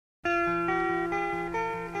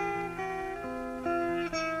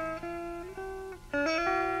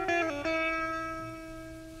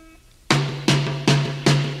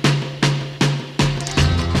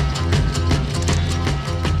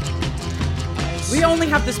We only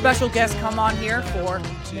have the special guest come on here for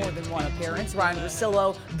more than one appearance. Ryen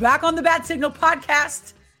Russillo back on the Bad Signal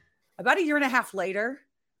podcast. About a year and a half later,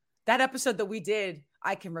 that episode that we did,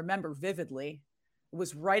 I can remember vividly. It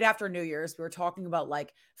was right after New Year's. We were talking about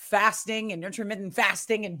like fasting and intermittent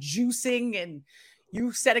fasting and juicing and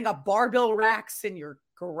you setting up barbell racks in your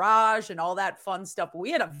garage and all that fun stuff. But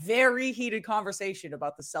we had a very heated conversation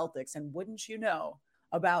about the Celtics. And wouldn't you know,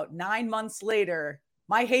 about 9 months later,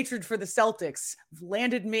 my hatred for the Celtics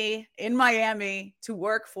landed me in Miami to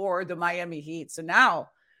work for the Miami Heat. So now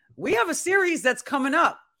we have a series that's coming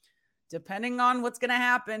up, depending on what's going to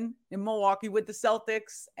happen in Milwaukee with the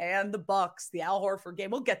Celtics and the Bucks, the Al Horford game.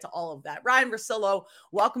 We'll get to all of that. Ryen Russillo,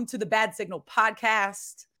 welcome to the Bad Signal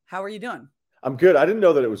podcast. How are you doing? I'm good. I didn't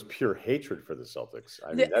know that it was pure hatred for the Celtics.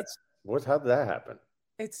 I mean, how did that happen?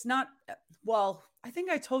 It's not, well, I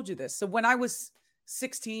think I told you this. So when I was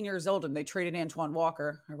 16 years old and they traded Antoine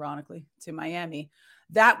Walker, ironically, to Miami,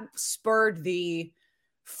 that spurred the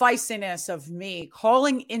feistiness of me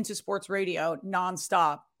calling into sports radio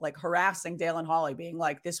nonstop, like harassing Dale and Holly, being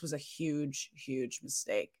like, this was a huge, huge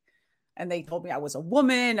mistake. And they told me I was a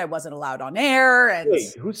woman. I wasn't allowed on air. And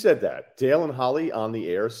wait, who said that? Dale and Holly on the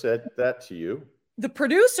air said that to you? The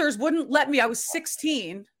producers wouldn't let me. I was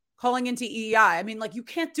 16 calling into EEI. I mean, like, you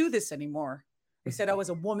can't do this anymore. They said I was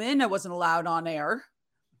a woman. I wasn't allowed on air.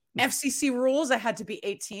 FCC rules. I had to be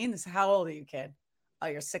 18. They said, how old are you, kid? Oh,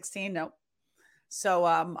 you're 16? No. So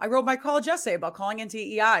I wrote my college essay about calling into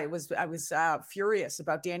EEI. I was furious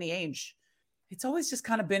about Danny Ainge. It's always just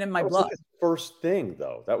kind of been in my blood. Like his first thing,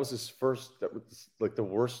 though. That was his first. That was like the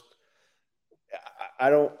worst.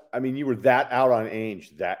 I mean, you were that out on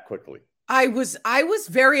Ainge that quickly. I was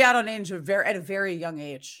very out on Ainge at a very young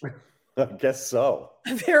age. I guess so.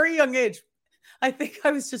 A very young age. I think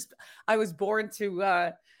I was born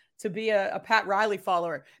to be a Pat Riley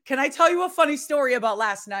follower. Can I tell you a funny story about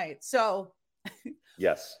last night? So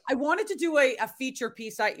yes, I wanted to do a feature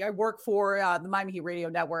piece. I work for the Miami Heat Radio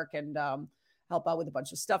Network and help out with a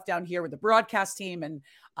bunch of stuff down here with the broadcast team. And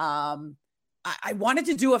I wanted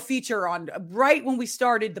to do a feature on right when we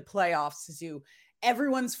started the playoffs to do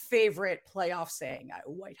everyone's favorite playoff saying,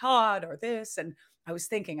 white hot or this. And I was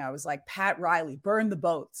thinking, I was like, Pat Riley, burn the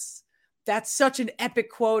boats. That's such an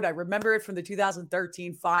epic quote. I remember it from the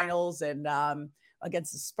 2013 finals and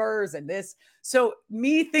against the Spurs and this. So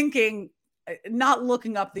me thinking, not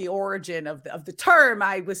looking up the origin of the term,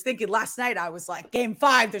 I was thinking last night, I was like, game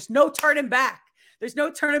 5, there's no turning back. There's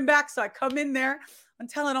no turning back. So I come in there, I'm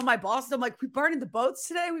telling all my bosses, I'm like, we burning the boats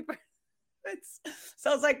today.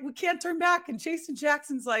 So I was like, we can't turn back. And Jason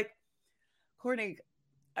Jackson's like, Courtney,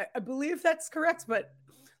 I believe that's correct, but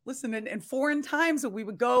listen, in foreign times when we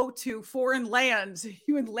would go to foreign lands,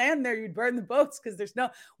 you would land there, you'd burn the boats because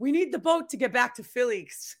we need the boat to get back to Philly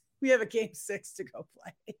because we have a game 6 to go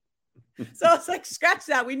play. So I was like, scratch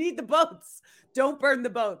that. We need the boats. Don't burn the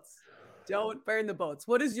boats. Don't burn the boats.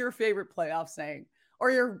 What is your favorite playoff saying or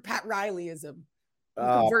your Pat Rileyism?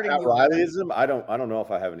 Pat Rileyism? I don't know if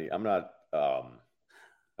I have any. I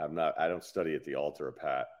don't study at the altar of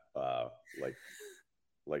Pat,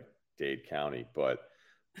 like Dade County, but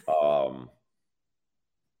I'm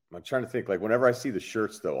trying to think, like, whenever I see the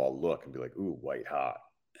shirts, though, I'll look and be like, ooh, white hot.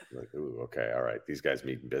 I'm like, ooh, okay, all right, these guys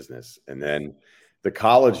meet in business. And then the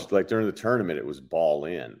college, like during the tournament, it was ball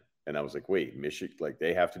in. And I was like, wait, Michigan, like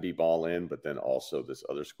they have to be ball in, but then also this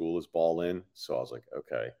other school is ball in. So I was like,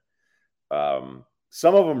 okay.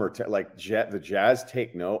 Some of them are like the Jazz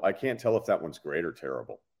take note. I can't tell if that one's great or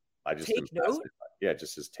terrible. I just take note. Yeah, it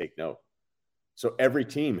just says take note. So every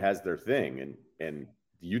team has their thing, and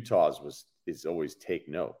Utah's is always take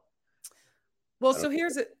note. Well, so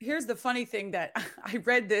here's the funny thing that I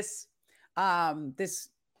read this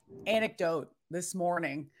anecdote this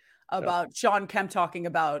morning about Sean Kemp talking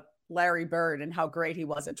about Larry Bird and how great he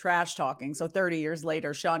was at trash talking. So 30 years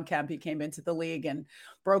later, Sean Kemp, he came into the league and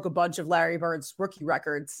broke a bunch of Larry Bird's rookie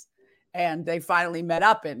records. And they finally met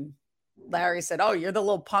up and Larry said, oh, you're the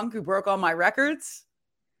little punk who broke all my records?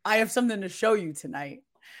 I have something to show you tonight.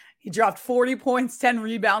 He dropped 40 points, 10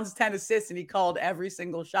 rebounds, 10 assists, and he called every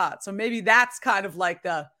single shot. So maybe that's kind of like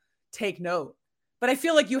the take note. But I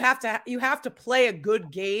feel like you have to play a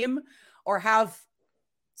good game or have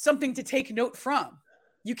something to take note from.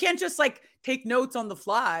 You can't just like take notes on the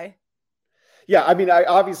fly. Yeah, I mean, I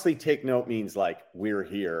obviously take note means like we're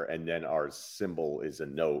here and then our symbol is a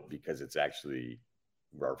note because it's actually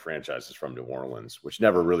our franchise is from New Orleans, which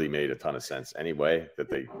never really made a ton of sense anyway.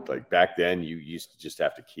 That they like back then you used to just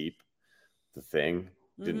have to keep the thing.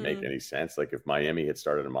 Didn't make any sense. Like if Miami had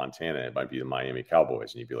started in Montana, it might be the Miami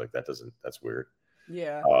Cowboys and you'd be like, that's weird.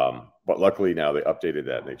 Yeah. But luckily now they updated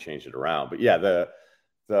that and they changed it around. But yeah,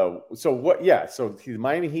 so the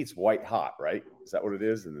Miami Heat's white hot, right? Is that what it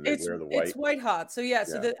is? And then they wear the white. It's white hot. So yeah,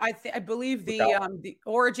 so I believe the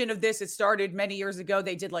origin of this, it started many years ago.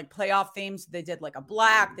 They did like playoff themes. They did like a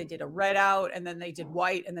black, they did a red out, and then they did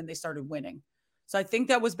white, and then they started winning. So I think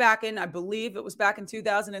that was I believe it was back in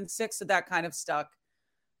 2006. So that kind of stuck.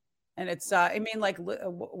 And it's I mean, like,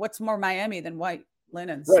 what's more Miami than white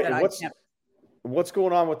linens? Right. What's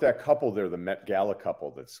going on with that couple there, the Met Gala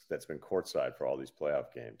couple that's been courtside for all these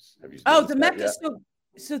playoff games? Have you? The Met.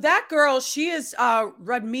 So that girl, she is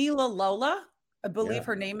Radmila Lola, I believe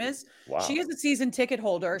her name is. Wow. She is a season ticket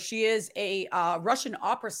holder. She is a Russian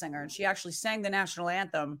opera singer, and she actually sang the national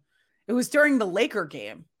anthem. It was during the Laker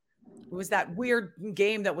game. It was that weird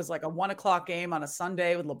game that was like a 1:00 game on a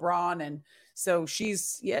Sunday with LeBron, and so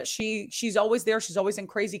she's always there. She's always in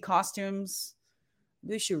crazy costumes.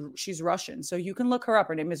 She's Russian, so you can look her up.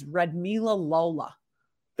 Her name is Radmila Lola.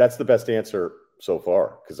 That's the best answer so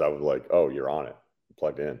far, because I was like, oh, you're on it,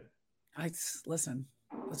 plugged in. Listen,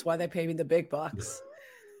 that's why they pay me the big bucks.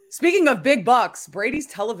 Speaking of big bucks, Brady's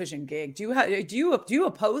television gig. Do you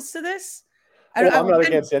oppose to this? Well, I'm not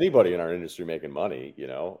against anybody in our industry making money,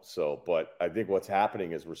 but I think what's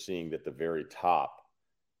happening is we're seeing that the very top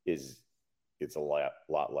it's a lot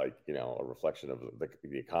like, a reflection of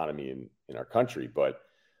the economy in our country. But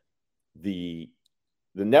the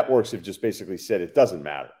networks have just basically said, it doesn't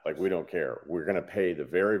matter. Like, we don't care. We're going to pay the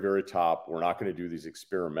very, very top. We're not going to do these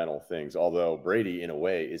experimental things. Although Brady, in a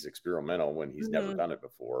way, is experimental when he's never done it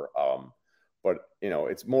before. But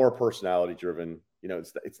it's more personality driven.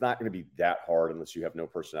 It's not going to be that hard unless you have no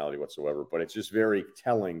personality whatsoever. But it's just very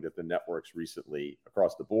telling that the networks recently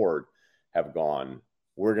across the board have gone,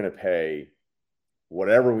 we're going to pay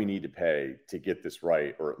whatever we need to pay to get this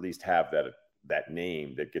right, or at least have that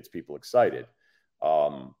name that gets people excited.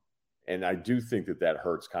 And I do think that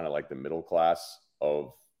hurts kind of like the middle class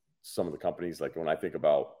of some of the companies. Like when I think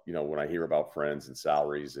about, when I hear about Friends and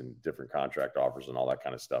salaries and different contract offers and all that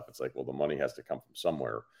kind of stuff, it's like, well, the money has to come from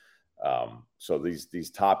somewhere. So these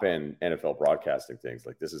top end NFL broadcasting things,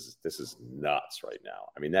 like this is nuts right now.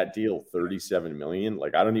 I mean, that deal, $37 million,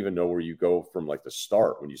 like, I don't even know where you go from like the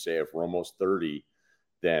start when you say, if we're almost 30,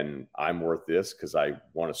 then I'm worth this because I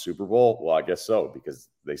won a Super Bowl. Well, I guess so, because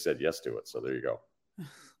they said yes to it. So there you go.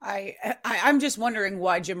 I'm just wondering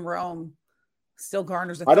why Jim Rome still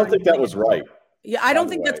garners. I don't think that was right. Yeah, I don't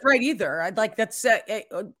think that's right either. I'd like that's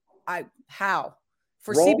how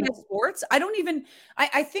for Rome, CBS Sports. I don't even.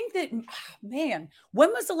 I think that, man.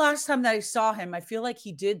 When was the last time that I saw him? I feel like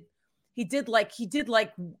he did like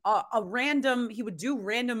a random. He would do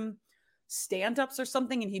random stand-ups or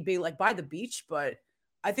something, and he'd be like by the beach. But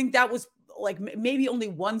I think that was like maybe only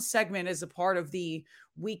one segment as a part of the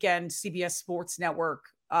weekend CBS Sports Network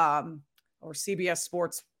or CBS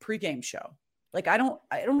Sports pregame show. Like, I don't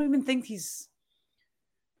even think he's.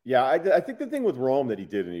 Yeah, I think the thing with Rome that he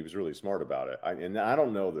did, and he was really smart about it. And I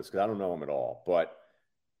don't know this because I don't know him at all, but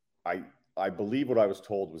I believe what I was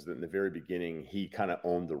told was that in the very beginning, he kind of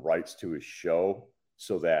owned the rights to his show,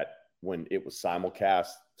 so that when it was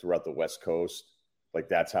simulcast throughout the West Coast, like,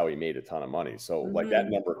 that's how he made a ton of money. So like that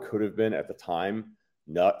number could have been at the time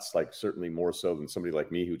nuts, like certainly more so than somebody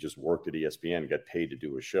like me who just worked at ESPN, got paid to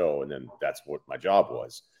do a show, and then that's what my job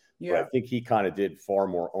was. Yeah. But I think he kind of did far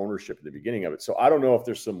more ownership at the beginning of it. So I don't know if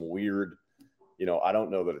there's some weird, I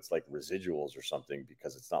don't know that it's like residuals or something,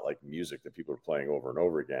 because it's not like music that people are playing over and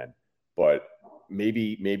over again. But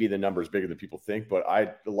maybe the number is bigger than people think. But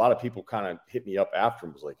a lot of people kind of hit me up after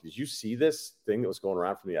and was like, did you see this thing that was going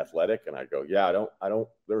around from The Athletic? And I go, yeah, I don't,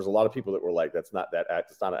 there was a lot of people that were like, it's not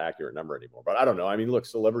an accurate number anymore. But I don't know. I mean, look,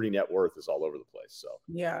 celebrity net worth is all over the place. So,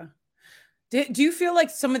 yeah. Do you feel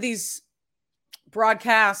like some of these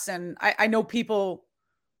broadcasts, and I know people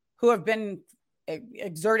who have been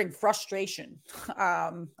exerting frustration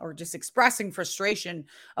or just expressing frustration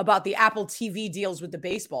about the Apple TV deals with the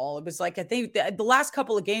baseball. It was like, I think the last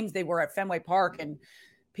couple of games they were at Fenway Park, and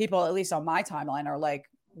people, at least on my timeline, are like,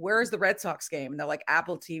 where's the Red Sox game? And they're like,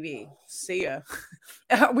 Apple TV, see ya.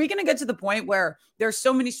 Are we going to get to the point where there's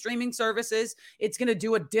so many streaming services, it's going to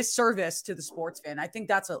do a disservice to the sports fan? I think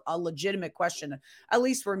that's a legitimate question, at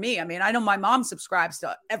least for me. I mean, I know my mom subscribes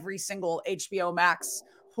to every single HBO Max,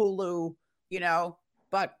 Hulu,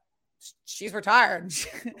 but she's retired.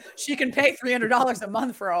 She can pay $300 a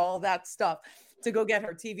month for all that stuff to go get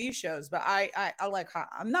her TV shows. But I like,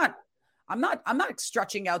 I'm not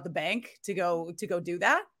stretching out the bank to go do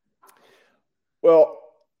that. Well,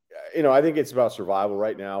 I think it's about survival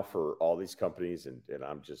right now for all these companies, and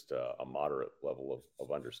I'm just a moderate level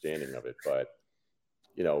of understanding of it. But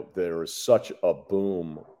there was such a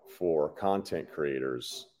boom for content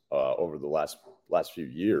creators over the last few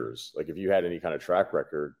years. Like if you had any kind of track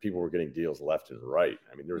record, people were getting deals left and right.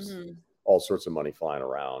 I mean, there was all sorts of money flying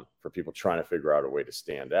around for people trying to figure out a way to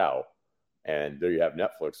stand out. And there you have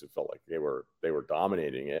Netflix. It felt like they were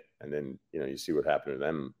dominating it. And then, you see what happened to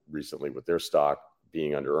them recently with their stock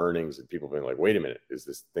being under earnings and people being like, wait a minute, is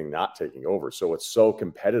this thing not taking over? So it's so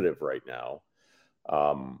competitive right now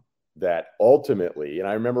that ultimately, and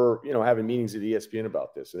I remember, having meetings at ESPN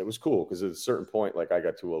about this, and it was cool because at a certain point, like I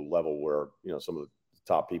got to a level where, some of the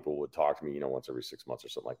top people would talk to me, once every 6 months or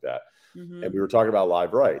something like that. And we were talking about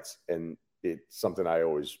live rights, and it's something I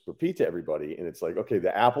always repeat to everybody. And it's like, okay,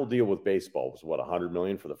 the Apple deal with baseball was what, $100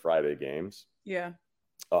 million for the Friday games. Yeah.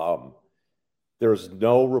 There's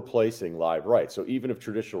no replacing live rights. So even if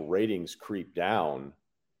traditional ratings creep down,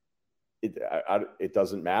 it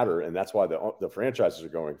doesn't matter. And that's why the franchises are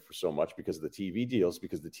going for so much, because of the TV deals,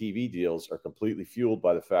 because the TV deals are completely fueled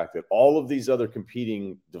by the fact that all of these other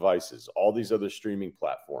competing devices, all these other streaming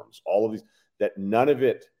platforms, all of these, that none of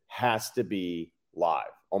it has to be live.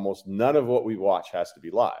 Almost none of what we watch has to be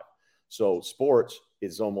live. So sports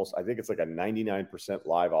is almost, I think it's like a 99%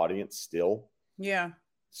 live audience still. Yeah.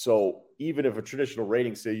 So even if a traditional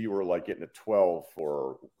rating, say you were like getting a 12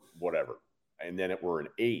 for whatever, and then it were an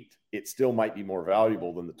 8, it still might be more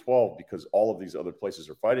valuable than the 12 because all of these other places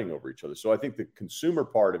are fighting over each other. So I think the consumer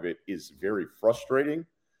part of it is very frustrating,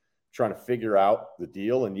 trying to figure out the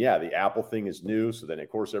deal. And yeah, the Apple thing is new. So then of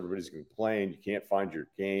course everybody's complaining, you can't find your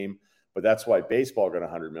game, but that's why baseball got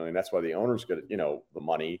 $100 million. That's why the owners got, the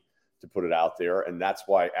money to put it out there. And that's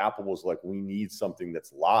why Apple was like, we need something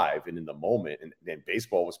that's live and in the moment. And then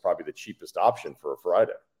baseball was probably the cheapest option for a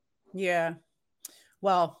Friday. Yeah.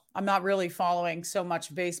 Well, I'm not really following so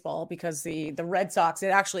much baseball because the Red Sox,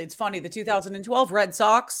 it's funny. The 2012 Red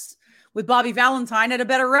Sox with Bobby Valentine had a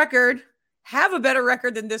better record, have a better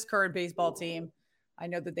record than this current baseball team. I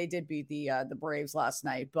know that they did beat the Braves last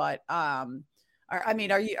night, but are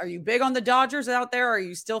you big on the Dodgers out there? Are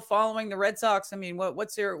you still following the Red Sox? I mean,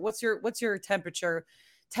 what's your temperature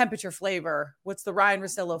flavor? What's the Ryen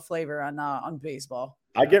Russillo flavor on baseball?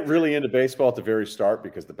 I get really into baseball at the very start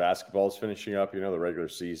because the basketball is finishing up, the regular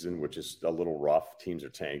season, which is a little rough. Teams are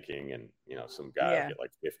tanking and, some guy will get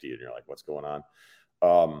like 50 and you're like, what's going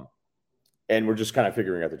on? And we're just kind of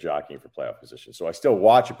figuring out the jockeying for playoff position. So I still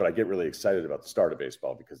watch it, but I get really excited about the start of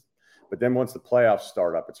baseball but then once the playoffs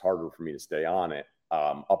start up, it's harder for me to stay on it.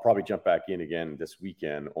 I'll probably jump back in again this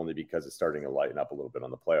weekend only because it's starting to lighten up a little bit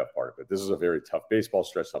on the playoff part of it. This is a very tough baseball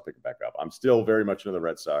stretch. I'll pick it back up. I'm still very much into the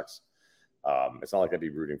Red Sox. It's not like I'd be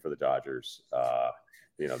rooting for the Dodgers.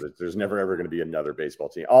 There's never, ever going to be another baseball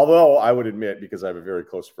team. Although I would admit, because I have a very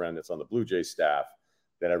close friend that's on the Blue Jays staff,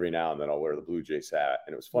 that every now and then I'll wear the Blue Jays hat.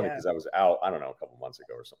 And it was funny because I was out, I don't know, a couple months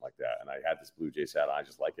ago or something like that. And I had this Blue Jays hat. I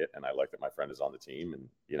just like it. And I like that my friend is on the team. And,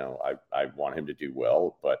 I want him to do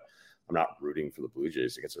well. But I'm not rooting for the Blue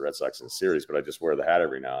Jays against the Red Sox in the series. But I just wear the hat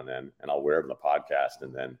every now and then. And I'll wear it in the podcast.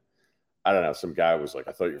 And then, I don't know, some guy was like,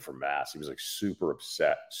 I thought you were from Mass. He was like super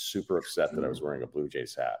upset that I was wearing a Blue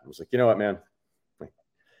Jays hat. I was like, you know what, man?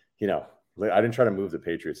 I didn't try to move the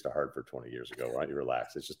Patriots to Hartford 20 years ago. Why don't you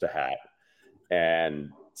relax? It's just a hat.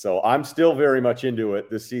 And so I'm still very much into it.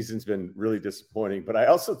 This season's been really disappointing, but I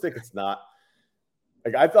also think it's not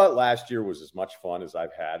like I thought last year was as much fun as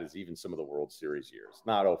I've had as even some of the World Series years.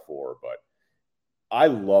 Not 04, but I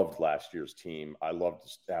loved last year's team. I loved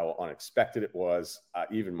how unexpected it was.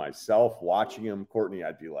 Even myself watching them, Courtney,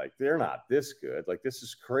 I'd be like, they're not this good. Like, this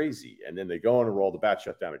is crazy. And then they go on a roll. The bat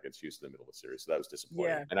shut down against Houston in the middle of the series. So that was disappointing.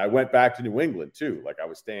 Yeah. And I went back to New England too. Like, I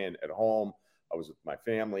was staying at home. I was with my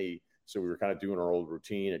family. So we were kind of doing our old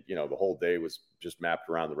routine. And, the whole day was just mapped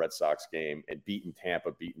around the Red Sox game and beating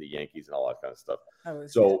Tampa, beating the Yankees and all that kind of stuff.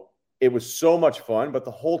 It was so much fun, but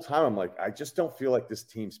the whole time I'm like, I just don't feel like this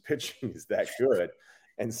team's pitching is that good.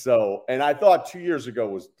 And I thought 2 years ago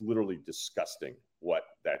was literally disgusting what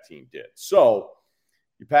that team did. So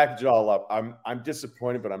you package it all up. I'm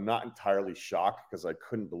disappointed, but I'm not entirely shocked because I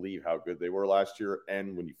couldn't believe how good they were last year.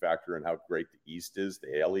 And when you factor in how great the East is,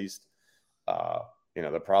 the AL East,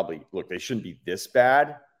 they're probably, look, they shouldn't be this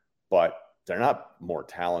bad, but they're not more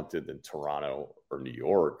talented than Toronto or New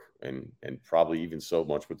York, and probably even so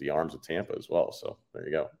much with the arms of Tampa as well. So there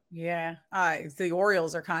you go. Yeah, the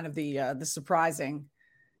Orioles are kind of the surprising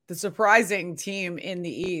team in the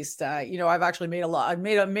East. I've actually made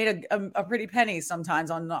a pretty penny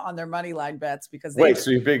sometimes on their money line bets because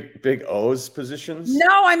so you big O's positions?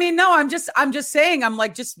 No, I'm just saying, I'm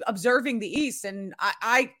like just observing the East, and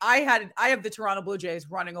I have the Toronto Blue Jays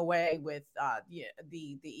running away with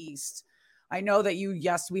the East. I know that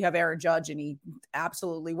yes, we have Aaron Judge, and he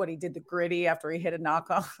absolutely what he did the gritty after he hit a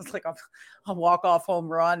knockoff. It's like a walk-off home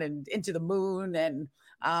run and into the moon. And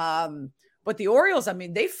but the Orioles, I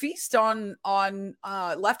mean, they feast on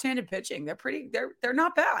left-handed pitching. They're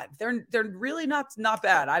not bad. They're really not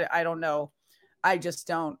bad. I don't know. I just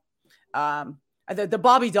don't. The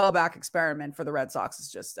Bobby Dahlback experiment for the Red Sox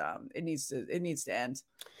is just it needs to end.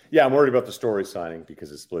 Yeah, I'm worried about the Story signing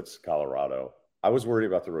because it splits Colorado. I was worried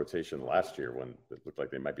about the rotation last year when it looked like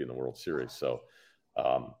they might be in the World Series. So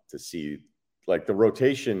to see like the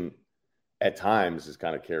rotation at times has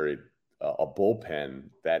kind of carried a bullpen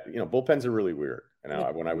that, bullpens are really weird. And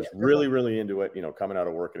when I was really into it, coming out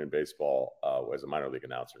of working in baseball as a minor league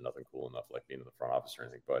announcer, nothing cool enough like being in the front office or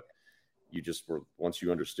anything. But you just were, once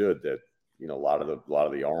you understood that, a lot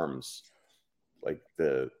of the arms, like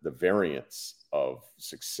the variance of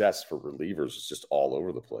success for relievers is just all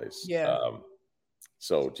over the place. Yeah.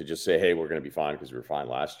 So to just say, hey, we're going to be fine because we were fine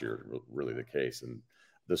last year, really the case. And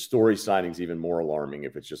the Story signing is even more alarming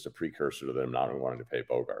if it's just a precursor to them not wanting to pay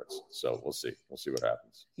Bogarts. So we'll see. We'll see what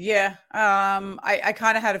happens. Yeah. I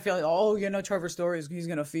kind of had a feeling, Trevor Story he's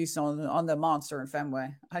going to feast on the monster in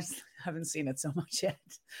Fenway. I just haven't seen it so much yet.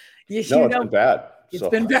 It's been bad. It's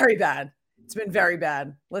been very bad. It's been very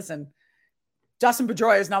bad. Listen, Dustin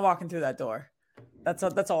Pedroia is not walking through that door.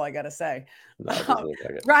 That's all I got to say.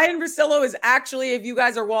 Ryen Russillo is actually, if you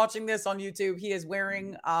guys are watching this on YouTube, he is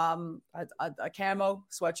wearing a camo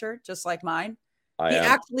sweatshirt, just like mine. He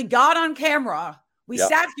actually got on camera. We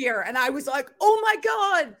sat here and I was like, oh my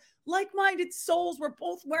God, like-minded souls were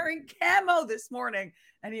both wearing camo this morning.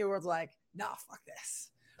 And he was like, nah, fuck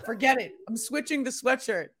this. Forget it. I'm switching the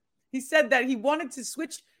sweatshirt. He said that he wanted to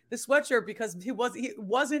switch the sweatshirt because he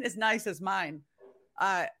wasn't as nice as mine.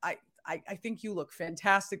 I think you look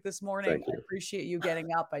fantastic this morning. I appreciate you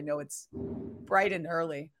getting up. I know it's bright and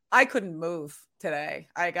early. I couldn't move today.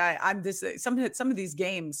 I'm this some of these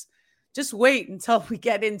games. Just wait until we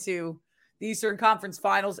get into the Eastern Conference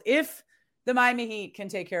Finals. If the Miami Heat can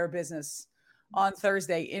take care of business on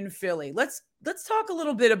Thursday in Philly, let's talk a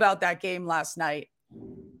little bit about that game last night.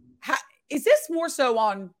 Is this more so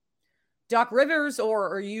on Doc Rivers, or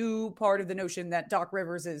are you part of the notion that Doc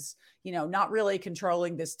Rivers is, not really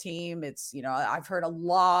controlling this team? It's, I've heard a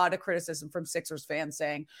lot of criticism from Sixers fans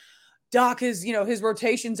saying Doc is, his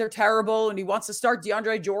rotations are terrible and he wants to start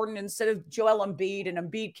DeAndre Jordan instead of Joel Embiid, and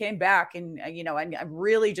Embiid came back and, and I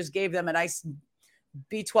really just gave them a nice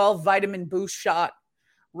B12 vitamin boost shot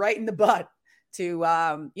right in the butt to,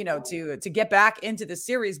 to get back into the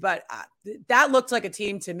series. But that looked like a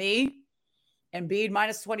team to me. Embiid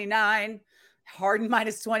minus 29, Harden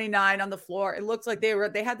minus 29 on the floor. It looks like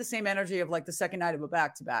they had the same energy of like the second night of a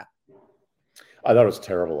back-to-back. I thought it was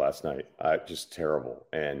terrible last night. Just terrible.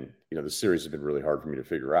 And, the series has been really hard for me to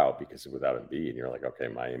figure out because without Embiid, you're like, okay,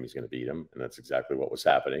 Miami's going to beat him. And that's exactly what was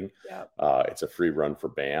happening. Yeah. It's a free run for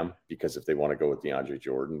Bam because if they want to go with DeAndre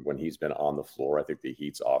Jordan, when he's been on the floor, I think the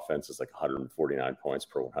Heat's offense is like 149 points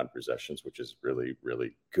per 100 possessions, which is really,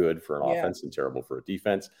 really good for an offense and terrible for a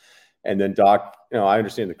defense. And then Doc, I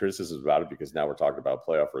understand the criticisms about it because now we're talking about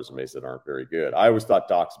playoff resumes that aren't very good. I always thought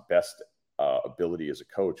Doc's best ability as a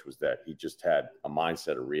coach was that he just had a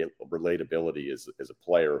mindset of relatability as a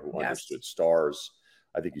player who understood stars.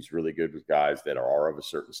 I think he's really good with guys that are of a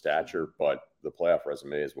certain stature, but the playoff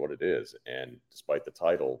resume is what it is. And despite the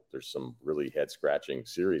title, there's some really head-scratching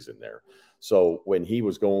series in there. So when he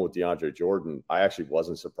was going with DeAndre Jordan, I actually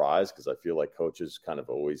wasn't surprised because I feel like coaches kind of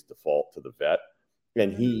always default to the vet.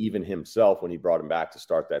 And he even himself, when he brought him back to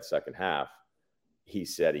start that second half, he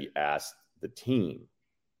said he asked the team.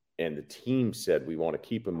 And the team said, we want to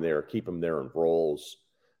keep him there in roles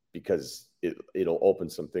because it'll open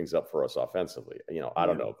some things up for us offensively. I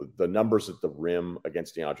don't know. The numbers at the rim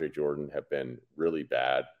against DeAndre Jordan have been really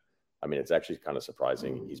bad. I mean, it's actually kind of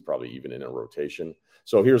surprising. He's probably even in a rotation.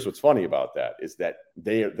 So here's what's funny about that is that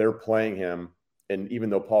they're playing him. And even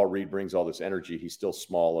though Paul Reed brings all this energy, he's still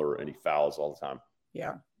smaller and he fouls all the time.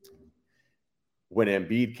 Yeah. When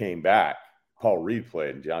Embiid came back, Paul Reed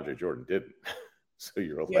played and DeAndre Jordan didn't. So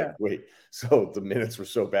you're like, wait. So the minutes were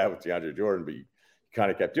so bad with DeAndre Jordan, but you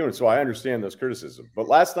kind of kept doing it. So I understand those criticisms. But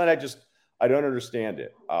last night, I don't understand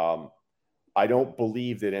it. I don't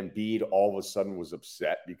believe that Embiid all of a sudden was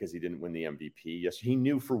upset because he didn't win the MVP. Yes, he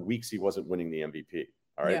knew for weeks he wasn't winning the MVP.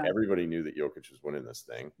 All right. Yeah. Everybody knew that Jokic was winning this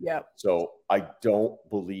thing. Yeah. So I don't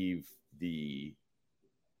believe the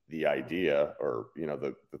idea or,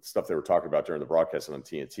 the stuff they were talking about during the broadcast on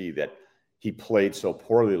TNT that he played so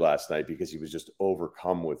poorly last night because he was just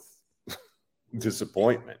overcome with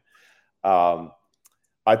disappointment.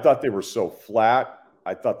 I thought they were so flat.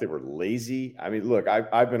 I thought they were lazy. I mean, look,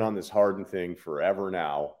 I've been on this Harden thing forever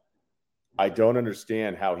now. I don't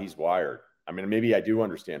understand how he's wired. I mean, maybe I do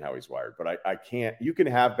understand how he's wired, but I can't. You can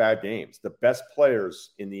have bad games. The best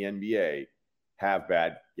players in the NBA have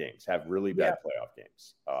bad games, have really bad playoff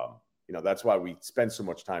games. That's why we spend so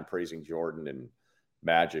much time praising Jordan and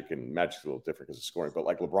Magic, and Magic's a little different because of scoring, but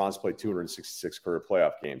like LeBron's played 266 career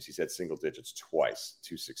playoff games. He's had single digits twice,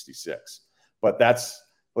 266. But that's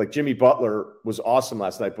like Jimmy Butler was awesome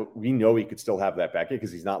last night, but we know he could still have that back in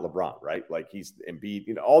because he's not LeBron, right? Like he's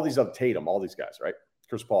Embiid, all these other Tatum, all these guys, right?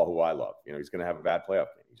 Chris Paul, who I love, he's going to have a bad playoff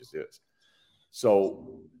game. He just is.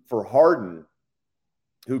 So for Harden,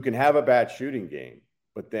 who can have a bad shooting game,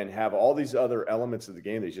 but then have all these other elements of the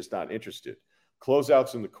game that he's just not interested.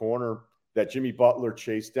 Closeouts in the corner, that Jimmy Butler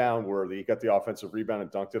chased down where he got the offensive rebound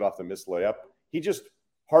and dunked it off the missed layup.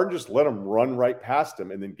 Harden just let him run right past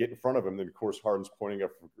him and then get in front of him. Then, of course, Harden's pointing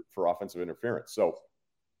up for offensive interference. So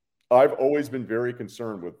I've always been very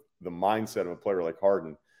concerned with the mindset of a player like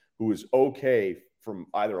Harden, who is okay from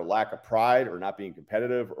either a lack of pride or not being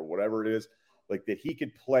competitive or whatever it is, like that he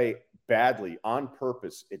could play badly on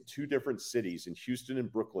purpose in two different cities, in Houston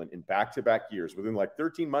and Brooklyn, in back-to-back years within like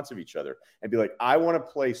 13 months of each other, and be like, I want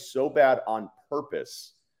to play so bad on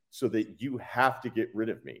purpose so that you have to get rid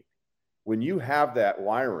of me. When you have that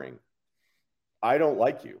wiring, I don't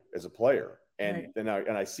like you as a player. And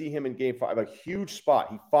I see him in game 5, a huge spot.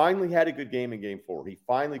 He finally had a good game in game 4. He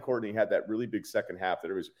finally, Courtney, had that really big second half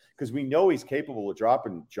that it was, because we know he's capable of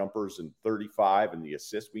dropping jumpers and 35 and the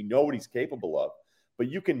assist. We know what he's capable of, but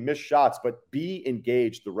you can miss shots, but be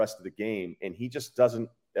engaged the rest of the game. And he just doesn't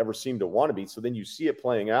ever seem to want to be. So then you see it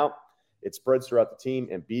playing out. It spreads throughout the team,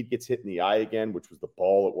 and Embiid gets hit in the eye again, which was the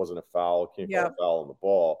ball. It wasn't a foul. Can't call a foul on the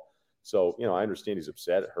ball. So, I understand he's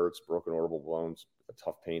upset. It hurts, broken orbital bones, a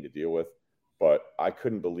tough pain to deal with. But I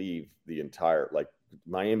couldn't believe the entire,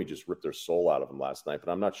 Miami just ripped their soul out of them last night,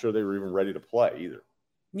 but I'm not sure they were even ready to play either.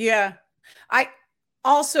 Yeah. I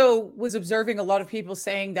also was observing a lot of people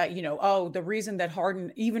saying that, the reason that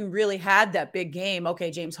Harden even really had that big game,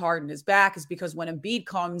 okay, James Harden is back, is because when Embiid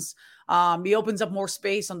comes, he opens up more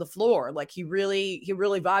space on the floor. Like he really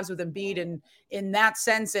vibes with Embiid in that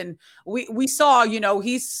sense. And we saw,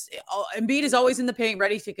 Embiid is always in the paint,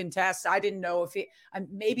 ready to contest. I didn't know if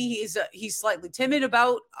maybe he's slightly timid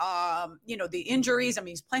about, the injuries. I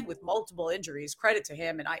mean, he's playing with multiple injuries, credit to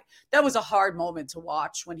him. And that was a hard moment to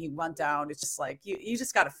watch when he went down. It's just like, you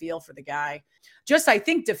just got to feel for the guy. Just, I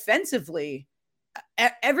think defensively,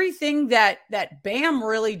 everything that Bam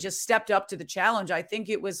really just stepped up to the challenge. I think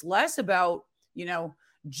it was less about,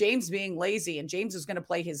 James being lazy, and James is going to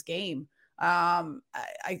play his game. I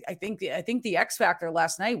think the X factor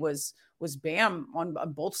last night was Bam on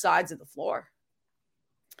both sides of the floor.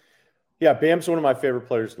 Yeah, Bam's one of my favorite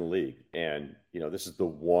players in the league. And, this is the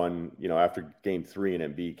one, after game 3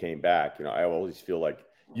 and Embiid came back, I always feel like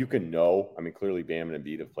you can know, clearly Bam and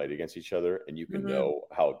Embiid have played against each other, and you can know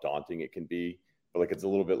how daunting it can be. But it's a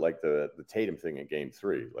little bit like the Tatum thing in game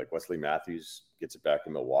 3. Like Wesley Matthews gets it back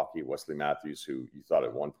in Milwaukee. Wesley Matthews, who you thought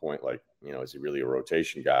at one point, is he really a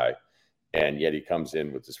rotation guy? And yet he comes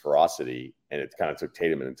in with this ferocity, and it kind of took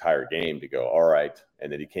Tatum an entire game to go, all right. And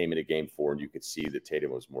then he came into game 4, and you could see that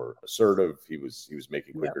Tatum was more assertive. He was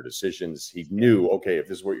making quicker decisions. He knew, okay, if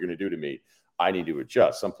this is what you're going to do to me, I need to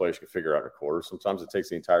adjust. Some players can figure out in a quarter. Sometimes it takes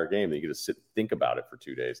the entire game. Then you get to sit and think about it for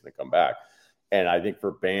 2 days and then come back. And I think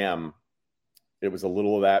for Bam, it was a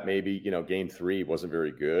little of that. Maybe, game 3 wasn't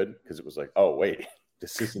very good because it was like, oh, wait,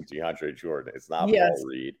 this isn't DeAndre Jordan. It's not Paul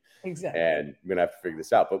Reed. Exactly. And I'm going to have to figure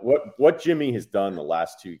this out. But what Jimmy has done the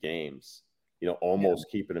last 2 games, almost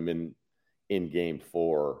keeping him in game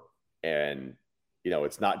 4. And,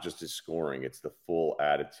 it's not just his scoring. It's the full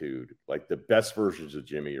attitude. Like the best versions of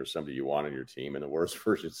Jimmy are somebody you want on your team. And the worst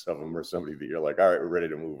versions of them are somebody that you're like, all right, we're ready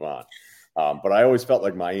to move on. But I always felt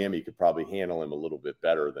like Miami could probably handle him a little bit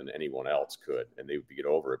better than anyone else could. And they would get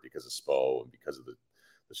over it because of Spo and because of the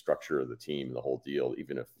structure of the team and the whole deal.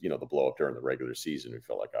 Even if, the blow up during the regular season, we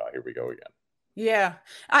felt like, oh, here we go again. Yeah,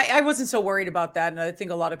 I wasn't so worried about that. And I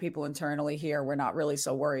think a lot of people internally here were not really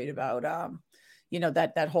so worried about,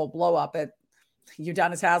 that whole blow up.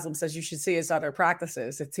 Giannis Haslam says you should see his other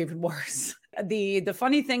practices. It's even worse. The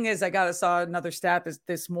funny thing is, I saw another stat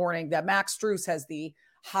this morning that Max Strus has the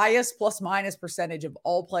highest plus-minus percentage of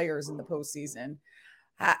all players in the postseason.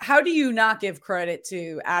 How do you not give credit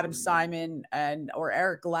to Adam Simon or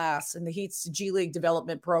Eric Glass and the Heat's G League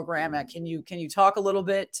development program? Can you talk a little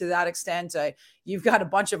bit to that extent? You've got a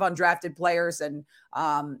bunch of undrafted players, and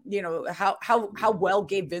how well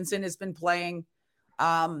Gabe Vincent has been playing.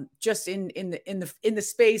 just in the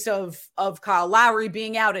space of Kyle Lowry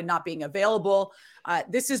being out and not being available.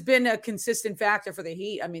 This has been a consistent factor for the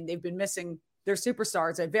Heat. I mean, they've been missing their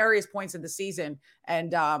superstars at various points in the season,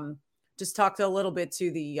 and just talked a little bit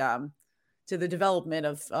to the development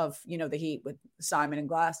of the Heat with Simon and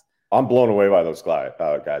Glass. I'm blown away by those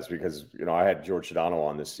guys because, I had George Sedano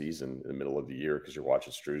on this season in the middle of the year because you're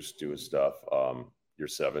watching Strus do his stuff. Year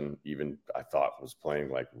 7, even I thought was playing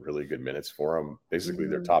like really good minutes for him. Basically,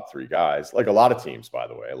 their top 3 guys, like a lot of teams, by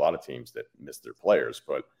the way, a lot of teams that missed their players.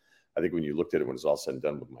 But I think when you looked at it, when it's all said and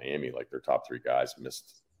done with Miami, like their top 3 guys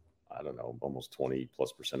missed, I don't know, almost 20+%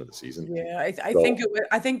 of the season. Yeah,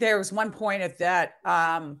 I think there was one point at that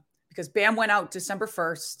because Bam went out December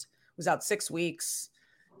 1st, was out 6 weeks.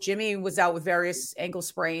 Jimmy was out with various ankle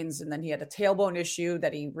sprains, and then he had a tailbone issue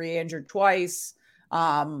that he re-injured twice.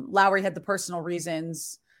 Lowry had the personal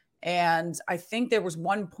reasons. And I think there was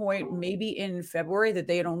one point maybe in February that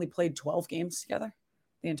they had only played 12 games together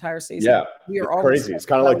the entire season. Yeah, it's crazy. It's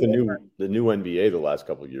kind of like the new NBA the last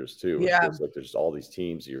couple of years too. Yeah. It's like there's all these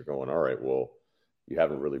teams that you're going, all right, well, you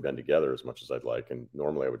haven't really been together as much as I'd like. And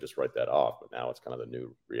normally I would just write that off, but now it's kind of the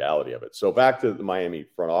new reality of it. So back to the Miami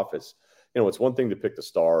front office, it's one thing to pick the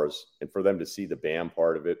stars and for them to see the Bam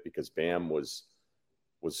part of it, because Bam was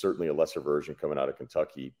certainly a lesser version coming out of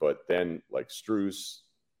Kentucky. But then like Strus,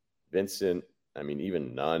 Vincent, I mean,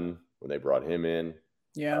 even Nunn, when they brought him in.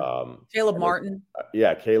 Yeah. Caleb Martin.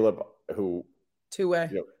 Yeah. Caleb, who. Two-way.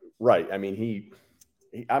 Right. I mean,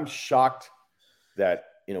 I'm shocked that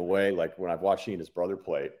in a way, like when I've watched he and his brother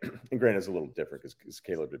play, and granted it's a little different because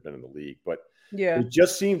Caleb had been in the league, but yeah, he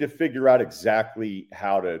just seemed to figure out exactly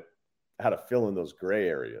how to fill in those gray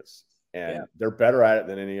areas. And they're better at it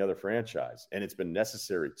than any other franchise. And it's been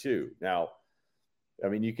necessary too. Now, I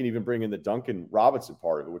mean, you can even bring in the Duncan Robinson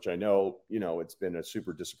part of it, which I know, it's been a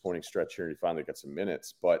super disappointing stretch here and he finally got some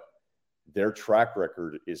minutes, but their track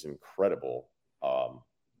record is incredible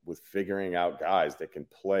with figuring out guys that can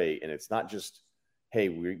play. And it's not just, hey,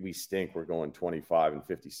 we stink, we're going 25 and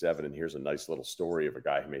 57, and here's a nice little story of a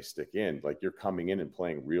guy who may stick in. Like, you're coming in and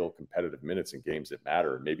playing real competitive minutes in games that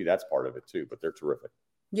matter. And maybe that's part of it too, but they're terrific.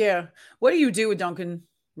 Yeah. What do you do with Duncan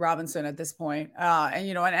Robinson at this point?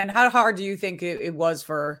 And how hard do you think it was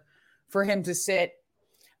for him to sit?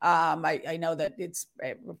 I know that it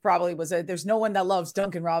probably was there's no one that loves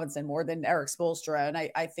Duncan Robinson more than Eric Spoelstra. And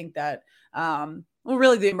I think that,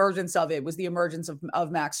 really the emergence of it was the emergence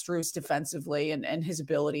of Max Strus defensively and his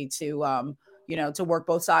ability to, to work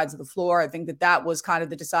both sides of the floor. I think that was kind of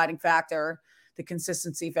the deciding factor, the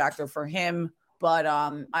consistency factor for him. But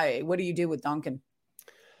what do you do with Duncan?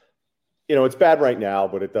 It's bad right now,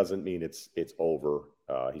 but it doesn't mean it's over.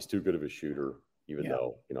 He's too good of a shooter, even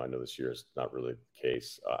though, I know this year is not really the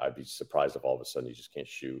case. I'd be surprised if all of a sudden he just can't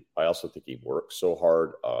shoot. I also think he works so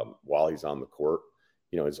hard while he's on the court.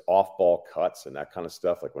 His off-ball cuts and that kind of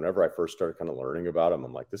stuff. Like, whenever I first started kind of learning about him,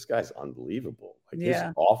 I'm like, this guy's unbelievable. Like, his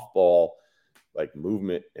off-ball, like,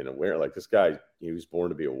 movement and aware. Like, this guy, he was born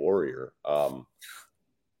to be a warrior.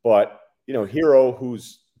 But, Hero,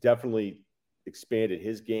 who's definitely expanded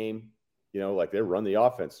his game, like, they run the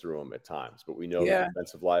offense through him at times. But we know the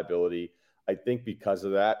defensive liability. I think because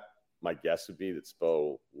of that, my guess would be that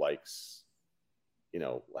Spo likes –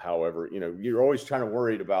 however, you're always trying to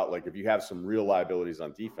worried about, like, if you have some real liabilities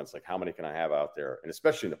on defense, like, how many can I have out there? And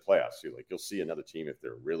especially in the playoffs too, like, you'll see another team, if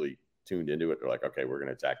they're really tuned into it, they're like, okay, we're going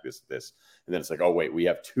to attack this. And then it's like, oh wait, we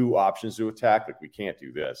have 2 options to attack. Like, we can't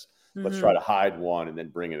do this. Let's try to hide one and then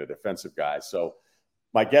bring in a defensive guy. So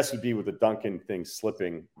my guess would be, with the Duncan thing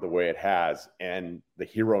slipping the way it has and the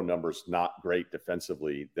Hero numbers not great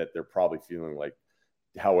defensively, that they're probably feeling like,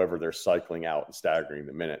 however they're cycling out and staggering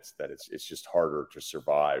the minutes, that it's just harder to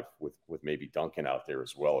survive with maybe Duncan out there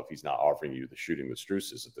as well, if he's not offering you the shooting the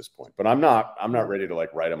Strus is at this point. But I'm not ready to,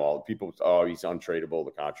 like, write him all. People, he's untradeable,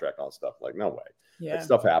 the contract, all that stuff. Like, no way. Yeah. That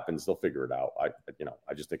stuff happens. They'll figure it out.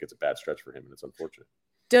 I just think it's a bad stretch for him, and it's unfortunate.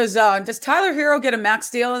 Does Tyler Hero get a max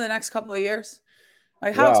deal in the next couple of years?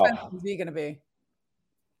 Like, how expensive is he going to be?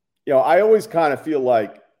 I always kind of feel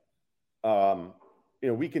like,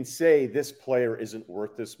 we can say this player isn't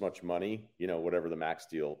worth this much money, whatever the max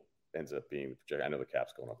deal ends up being. I know the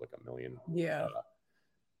cap's going up like $1 million. Yeah.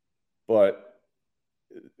 But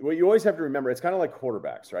what you always have to remember, it's kind of like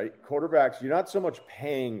quarterbacks, right? Quarterbacks, you're not so much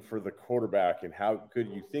paying for the quarterback and how good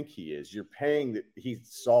you think he is. You're paying that he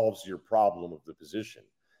solves your problem of the position.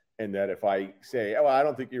 And that if I say, oh, I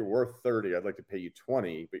don't think you're worth 30, I'd like to pay you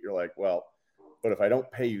 20. But you're like, well, but if I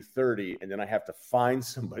don't pay you 30 and then I have to find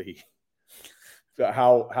somebody,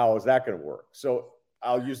 how is that going to work? So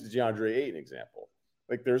I'll use the DeAndre Ayton example.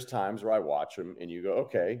 like there's times where I watch him and you go,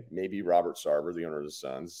 okay, maybe Robert Sarver, the owner of the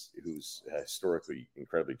Suns, who's a historically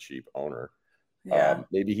incredibly cheap owner,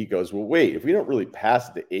 maybe he goes, well, wait, if we don't really pass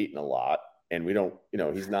it to Ayton a lot and we don't,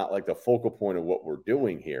 he's not like the focal point of what we're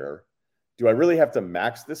doing here, do I really have to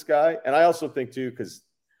max this guy? And I also think too, because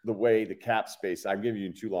the way the cap space, I'm giving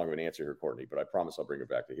you too long of an answer here, Courtney, but I promise I'll bring it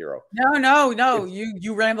back to Hero. No.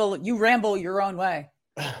 You ramble your own way.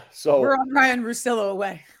 So we're on Ryen Russillo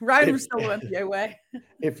way. Ryen Russillo NBA way.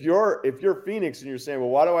 If you're Phoenix and you're saying, well,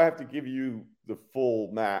 why do I have to give you the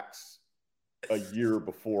full max a year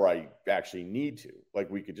before I actually need to? Like,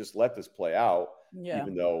 we could just let this play out,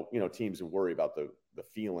 even though, teams would worry about the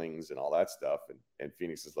feelings and all that stuff. And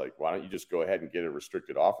Phoenix is like, why don't you just go ahead and get a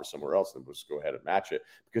restricted offer somewhere else and we'll just go ahead and match it?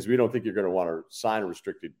 Because we don't think you're going to want to sign a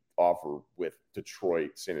restricted offer with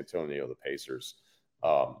Detroit, San Antonio, the Pacers.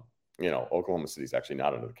 Oklahoma City's actually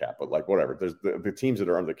not under the cap, but like whatever. There's the teams that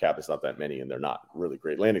are under the cap, it's not that many, and they're not really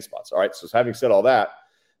great landing spots. All right. So having said all that,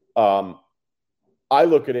 I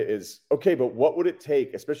look at it as, okay, but what would it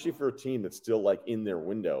take, especially for a team that's still like in their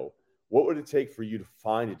window, what would it take for you to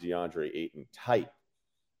find a DeAndre Ayton type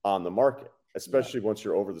on the market, especially once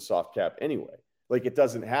you're over the soft cap anyway? Like, it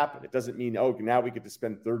doesn't happen. It doesn't mean, oh, now we get to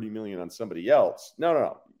spend $30 million on somebody else.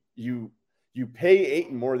 No. You pay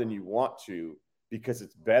Ayton more than you want to, because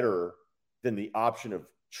it's better than the option of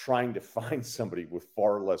trying to find somebody with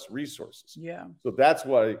far less resources. Yeah. So that's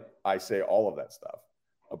why I say all of that stuff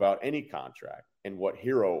about any contract and what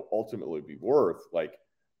Hero ultimately would be worth. Like,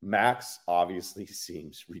 max obviously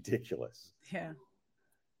seems ridiculous. Yeah.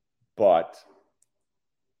 But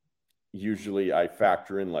usually I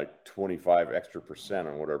factor in like 25% extra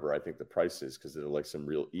on whatever I think the price is, because there's like some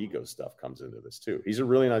real ego stuff comes into this too. He's a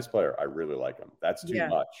really nice player. I really like him. That's too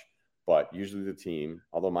much. But usually the team,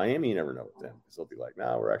 although Miami, you never know with them, because they'll be like,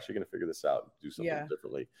 no, we're actually going to figure this out and do something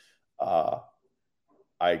differently.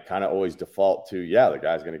 I kind of always default to, the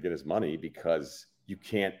guy's going to get his money, because you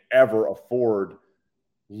can't ever afford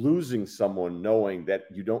losing someone knowing that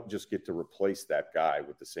you don't just get to replace that guy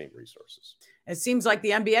with the same resources. It seems like the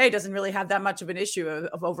NBA doesn't really have that much of an issue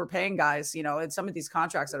of overpaying guys, and some of these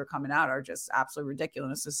contracts that are coming out are just absolutely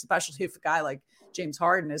ridiculous, especially if a guy like James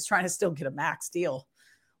Harden is trying to still get a max deal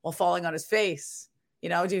while falling on his face. Do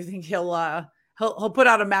you think he'll put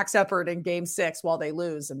out a max effort in Game 6 while they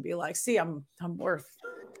lose and be like, see, I'm worth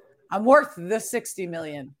the $60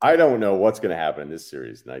 million. I don't know what's going to happen in this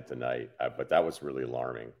series night to night, but that was really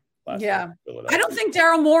alarming. Last night I don't think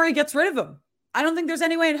Daryl Morey gets rid of him. I don't think there's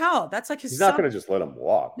any way in hell. That's like his. He's not going to just let him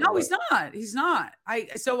walk. No, he's not. He's not. I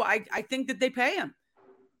think that they pay him,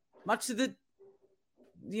 much to the,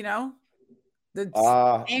 the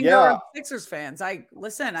anger of Sixers fans. I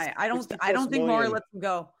don't think Morey lets him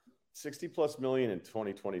go. $60+ million in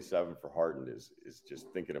 2027 for Harden is just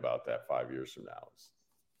thinking about that 5 years from now.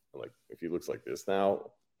 Like, if he looks like this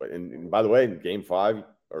now, but and by the way, in Game 4, he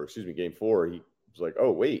was like,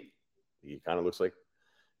 oh wait, he kind of looks like.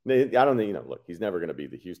 I don't think, look, he's never going to be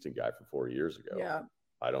the Houston guy from 4 years ago. Yeah.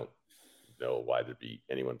 I don't know why there'd be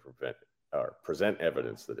anyone present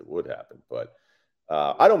evidence that it would happen, but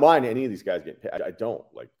I don't mind any of these guys getting paid. I don't.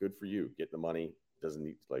 Like, good for you. Get the money. Doesn't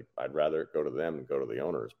need, like, I'd rather go to them than go to the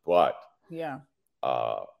owners. But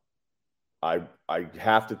I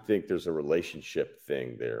have to think there's a relationship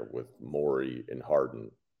thing there with Morey and Harden,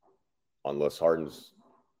 unless Harden's,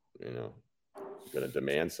 going to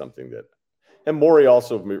demand something that. And Morey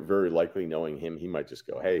also, very likely, knowing him, he might just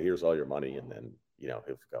go, hey, here's all your money. And then, he'll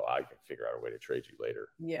go, I can figure out a way to trade you later.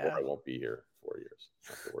 Yeah. Or I won't be here 4 years.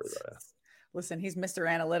 Don't have to worry about it. Listen, he's Mr.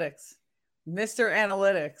 Analytics. Mr.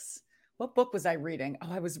 Analytics. What book was I reading?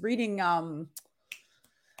 Oh, I was reading, and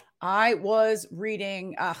I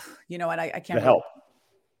can't. The Help.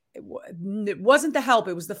 It wasn't The Help.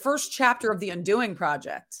 It was the first chapter of the Undoing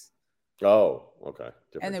Project. Oh, okay.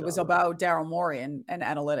 And it was about Daryl Morey and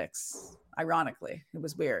analytics. Ironically, it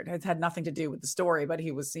was weird. It had nothing to do with the story, but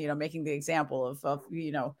he was, making the example of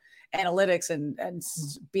analytics and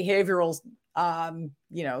behavioral,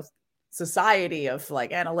 society of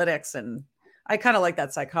like analytics. And I kind of like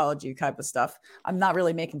that psychology type of stuff. I'm not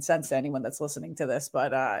really making sense to anyone that's listening to this,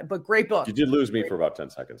 but great book. You did lose me for about 10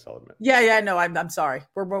 seconds, I'll admit. Yeah. No, I'm sorry.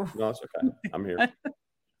 No, it's okay. I'm here.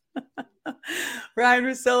 Ryen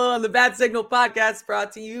Russillo on the Bad Signal podcast,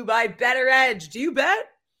 brought to you by Better Edge. Do you bet?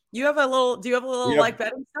 Do you have a little like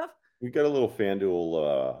betting stuff? We got a little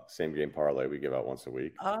FanDuel same game parlay we give out once a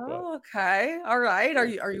week. Oh, okay. All right. Are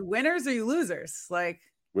you winners or are you losers? Like,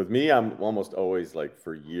 with me, I'm almost always, like,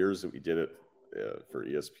 for years that we did it for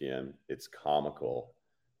ESPN, it's comical.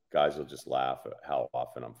 Guys will just laugh at how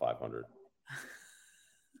often I'm 500.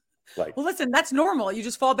 Like, well, listen, that's normal. You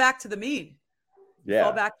just fall back to the mean.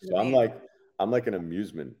 Yeah. back to So the name. I'm like an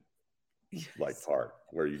amusement park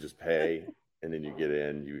where you just pay and then you get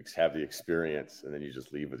in, you have the experience, and then you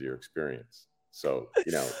just leave with your experience. So,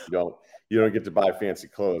 you don't get to buy fancy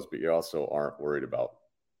clothes, but you also aren't worried about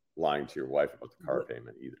lying to your wife about the car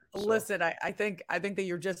payment either. So. Listen, I think that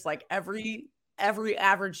you're just like every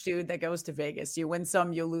average dude that goes to Vegas. You win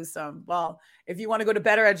some, you lose some. Well, if you want to go to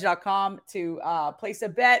betteredge.com to place a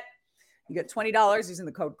bet, you get $20 using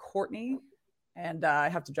the code Courtney. And I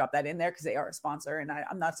have to drop that in there because they are a sponsor. And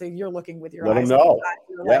I'm not saying you're looking with your eyes. Let them know.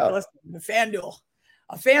 You're like, listen,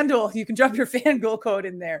 FanDuel. You can drop your FanDuel code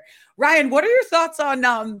in there. Ryen, what are your thoughts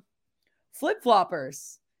on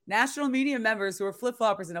flip-floppers? National media members who are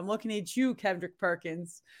flip-floppers, and I'm looking at you, Kendrick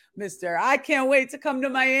Perkins, Mr. I can't wait to come to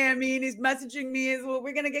Miami, and he's messaging me, well,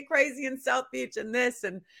 we're going to get crazy in South Beach and this,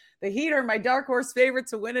 and the Heat are my dark horse favorite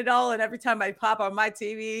to win it all, and every time I pop on my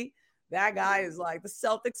TV, that guy is like, the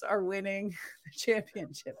Celtics are winning the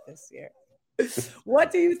championship this year.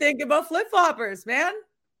 What do you think about flip-floppers, man?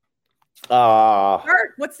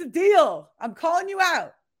 Kurt, what's the deal? I'm calling you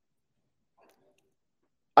out.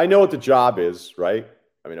 I know what the job is, right?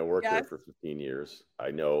 I mean, I worked there for 15 years.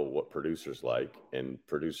 I know what producers like, and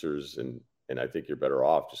producers, and I think you're better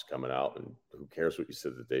off just coming out, and who cares what you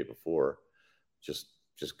said the day before? Just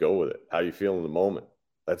go with it. How you feel in the moment.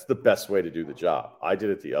 That's the best way to do the job. I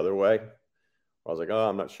did it the other way. I was like, oh,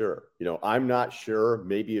 I'm not sure. I'm not sure.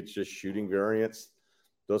 Maybe it's just shooting variants.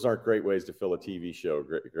 Those aren't great ways to fill a TV show.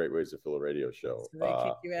 Great ways to fill a radio show. So they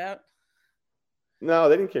kick you out? No,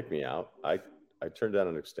 they didn't kick me out. I turned down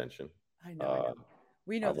an extension. I know.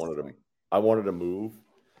 We know. I wanted to move.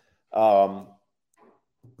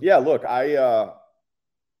 Yeah. Look, I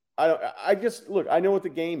know what the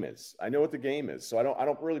game is. So I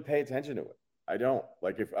don't really pay attention to it. I don't.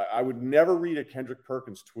 Like, if I would never read a Kendrick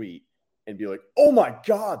Perkins tweet and be like, oh my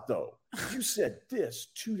God, though, you said this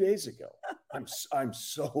 2 days ago. I'm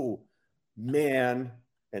so man,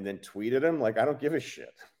 and then tweet at him. Like, I don't give a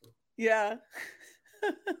shit. Yeah.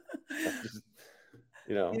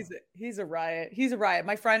 He's a riot. He's a riot.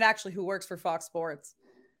 My friend actually who works for Fox Sports,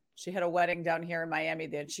 she had a wedding down here in Miami.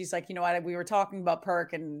 She's like, we were talking about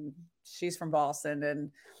Perk, and she's from Boston,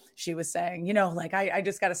 and she was saying, I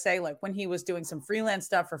just got to say, like, when he was doing some freelance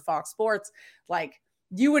stuff for Fox Sports, like,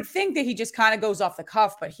 you would think that he just kind of goes off the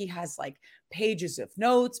cuff, but he has like pages of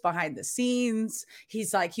notes behind the scenes.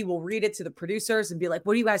 He's like, he will read it to the producers and be like,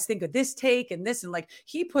 what do you guys think of this take and this? And like,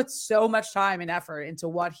 he puts so much time and effort into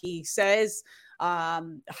what he says,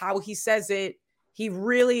 how he says it. He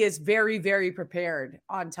really is very, very prepared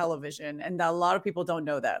on television. And a lot of people don't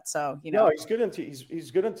know that. So, No, he's good on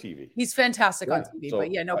he's good on TV. He's fantastic on TV, but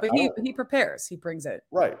he prepares, he brings it.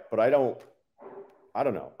 Right. But I don't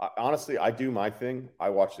know. Honestly, I do my thing. I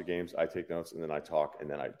watch the games, I take notes, and then I talk, and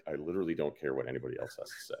then I literally don't care what anybody else has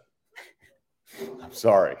to say. I'm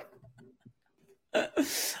sorry.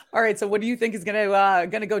 All right. So what do you think is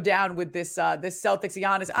gonna go down with this Celtics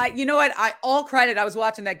Giannis? You know what? All credit. I was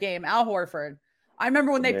watching that game. Al Horford. I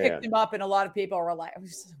remember when they picked him up, and a lot of people were like,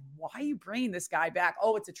 why are you bringing this guy back?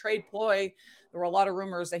 Oh, it's a trade ploy. There were a lot of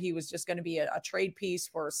rumors that he was just going to be a trade piece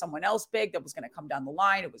for someone else big that was going to come down the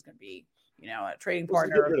line. It was going to be, a trading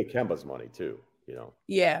partner. Get rid of Kemba's money too,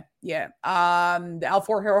 Yeah. Al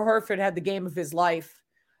Horford had the game of his life.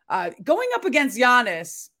 Going up against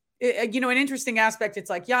Giannis, an interesting aspect.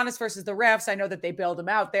 It's like Giannis versus the refs. I know that they bailed him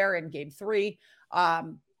out there in game 3.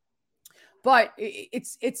 But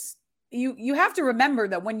it's you have to remember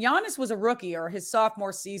that when Giannis was a rookie or his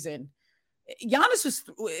sophomore season, Giannis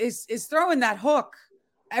is throwing that hook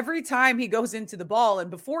every time he goes into the ball.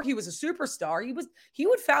 And before he was a superstar, he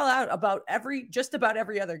would foul out about just about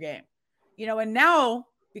every other game, and now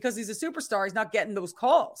because he's a superstar, he's not getting those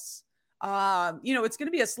calls. It's going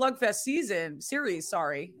to be a slugfest series.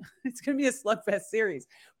 Sorry. It's going to be a slugfest series,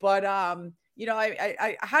 but how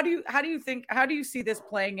do you see this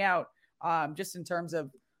playing out? Just in terms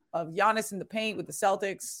of Giannis in the paint with the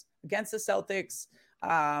Celtics against the Celtics,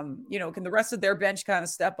 can the rest of their bench kind of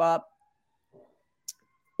step up?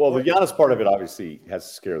 Well, the Giannis part of it obviously has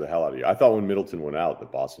to scare the hell out of you. I thought when Middleton went out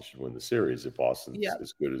that Boston should win the series if Boston's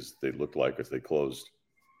as good as they looked like as they closed.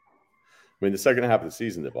 I mean, the second half of the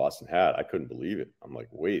season that Boston had, I couldn't believe it. I'm like,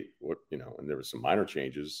 wait, what? And there were some minor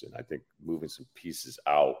changes, and I think moving some pieces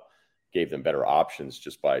out gave them better options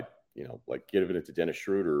just by, like giving it to Dennis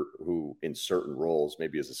Schroeder, who in certain roles,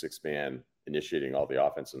 maybe as a sixth man, initiating all the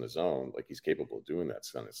offense in the zone, like he's capable of doing that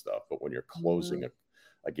kind of stuff. But when you're closing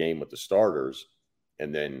a game with the starters,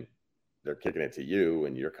 and then they're kicking it to you,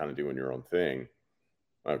 and you're kind of doing your own thing,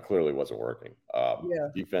 clearly wasn't working.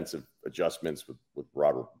 Defensive adjustments with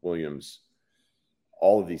Robert Williams,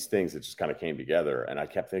 all of these things that just kind of came together. And I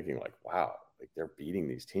kept thinking like, wow, like they're beating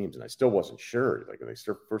these teams. And I still wasn't sure. Like when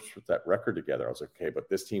they first put that record together, I was like, okay, but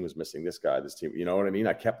this team was missing this guy, this team, you know what I mean?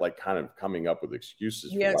 I kept like kind of coming up with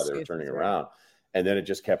excuses for why they were turning around. And then it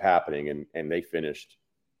just kept happening. And they finished,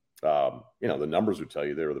 you know, the numbers would tell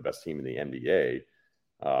you they were the best team in the NBA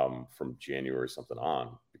from January something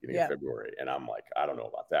on, beginning of February. And I'm like, I don't know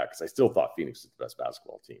about that, because I still thought Phoenix was the best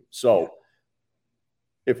basketball team. So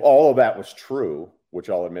if all of that was true, which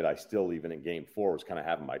I'll admit I still, even in game 4, was kind of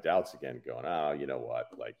having my doubts again, going, oh, you know what,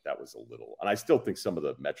 like that was a little, and I still think some of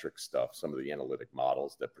the metric stuff, some of the analytic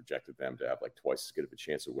models that projected them to have like twice as good of a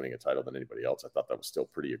chance of winning a title than anybody else, I thought that was still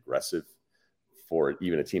pretty aggressive for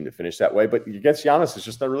even a team to finish that way. But against Giannis, it's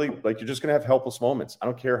just not really, like, you're just going to have helpless moments. I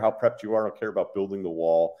don't care how prepped you are. I don't care about building the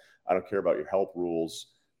wall. I don't care about your help rules.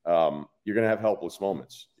 You're going to have helpless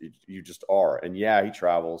moments. You just are. And yeah, he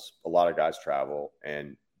travels. A lot of guys travel.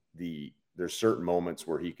 And there's certain moments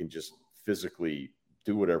where he can just physically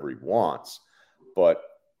do whatever he wants. But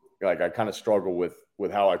like, I kind of struggle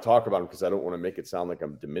with how I talk about him, because I don't want to make it sound like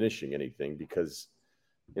I'm diminishing anything, because,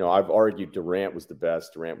 you know, I've argued Durant was the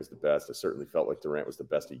best. I certainly felt like Durant was the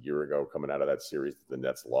best a year ago coming out of that series that the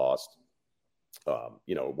Nets lost.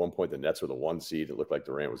 You know, at one point the Nets were the 1 seed. It looked like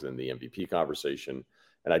Durant was in the MVP conversation.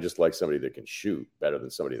 And I just like somebody that can shoot better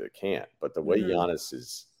than somebody that can't. But the way Giannis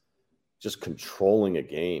is just controlling a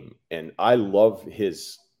game, and I love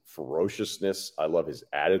his ferociousness. I love his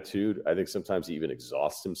attitude. I think sometimes he even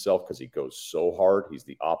exhausts himself because he goes so hard. He's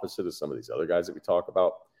the opposite of some of these other guys that we talk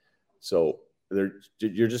about. So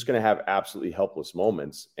you're just going to have absolutely helpless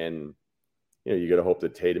moments. And, you know, you got to hope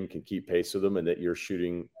that Tatum can keep pace with them, and that you're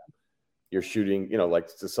shooting, you know,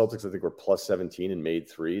 like the Celtics, I think, were plus 17 and made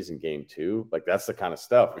threes in game 2. Like, that's the kind of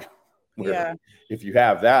stuff where if you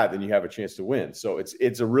have that, then you have a chance to win. So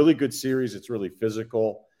it's a really good series. It's really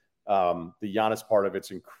physical. The Giannis part of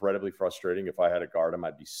it's incredibly frustrating. If I had to guard him,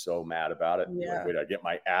 I'd be so mad about it. Like, wait, I get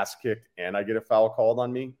my ass kicked and I get a foul called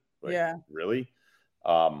on me? Like, really?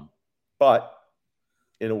 But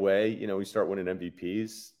in a way, you know, we start winning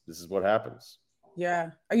MVPs. This is what happens.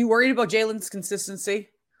 Yeah. Are you worried about Jalen's consistency?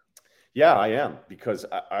 Yeah, I am, because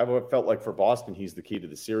I felt like for Boston, he's the key to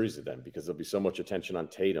the series to them, because there'll be so much attention on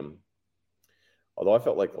Tatum. Although I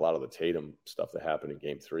felt like a lot of the Tatum stuff that happened in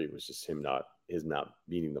game 3 was just his not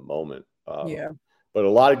meeting the moment. But a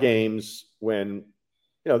lot of games when,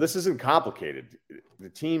 you know, this isn't complicated. The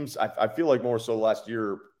teams, I feel like more so last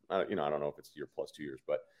year, you know, I don't know if it's a year plus 2 years,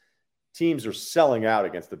 but teams are selling out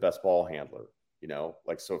against the best ball handler, you know,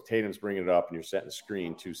 like, so if Tatum's bringing it up and you're setting the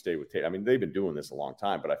screen to stay with Tatum. I mean, they've been doing this a long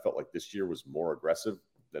time, but I felt like this year was more aggressive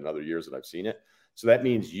than other years that I've seen it. So that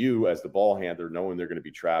means you, as the ball handler, knowing they're going to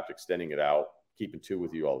be trapped, extending it out, keeping 2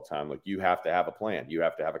 with you all the time, like, you have to have a plan. You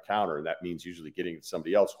have to have a counter. And that means usually getting to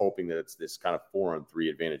somebody else, hoping that it's this kind of 4-on-3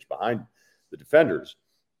 advantage behind the defenders.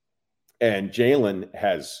 And Jalen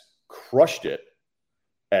has crushed it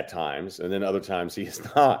at times, and then other times he is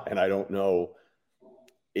not. And I don't know,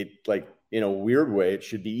 it, like, in a weird way, it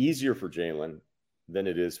should be easier for Jalen than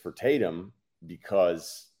it is for Tatum,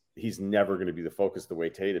 because he's never going to be the focus the way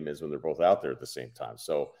Tatum is when they're both out there at the same time.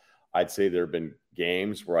 So I'd say there have been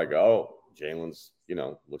games where I go, oh, Jalen's, you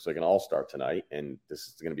know, looks like an all-star tonight, and this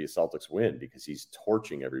is going to be a Celtics win, because he's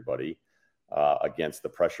torching everybody against the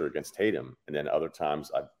pressure against Tatum. And then other times,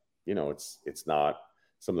 you know, it's not.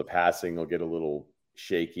 Some of the passing will get a little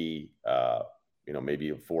shaky. You know,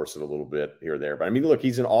 maybe force it a little bit here or there. But I mean, look,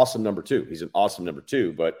 he's an awesome number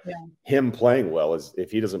 2. But him playing well, is,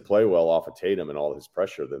 if he doesn't play well off of Tatum and all his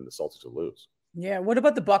pressure, then the Celtics will lose. Yeah. What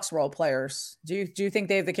about the Bucks role players? Do you think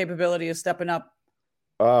they have the capability of stepping up?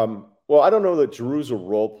 Well, I don't know that Drew's a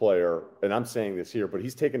role player, and I'm saying this here, but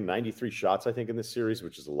he's taken 93 shots, I think, in this series,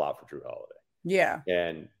 which is a lot for Drew Holiday. Yeah.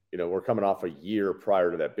 And, you know, we're coming off a year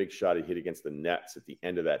prior to that big shot he hit against the Nets at the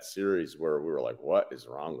end of that series, where we were like, what is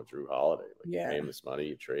wrong with Drew Holiday? Like, you pay him this money,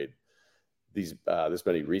 you trade these this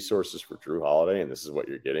many resources for Drew Holiday, and this is what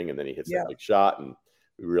you're getting. And then he hits that big shot, and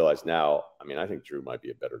we realize now, I mean, I think Drew might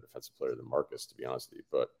be a better defensive player than Marcus, to be honest with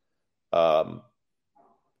you. But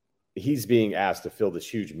he's being asked to fill this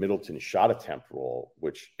huge Middleton shot attempt role,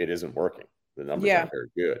 which it isn't working. The numbers aren't very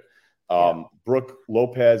good. Brook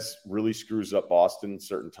Lopez really screws up Boston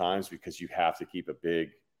certain times, because you have to keep a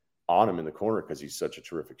big on him in the corner, because he's such a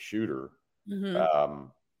terrific shooter.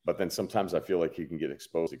 But then sometimes I feel like he can get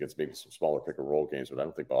exposed against maybe some smaller pick and roll games, but I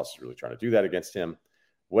don't think Boston's really trying to do that against him.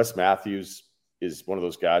 Wes Matthews is one of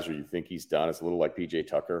those guys where you think he's done. It's a little like PJ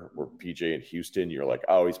Tucker, where PJ in Houston, you're like,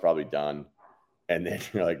 oh, he's probably done. And then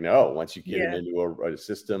you're like, no, once you get him into a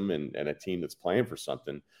system and a team that's playing for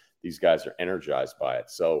something, these guys are energized by it.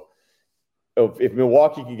 So if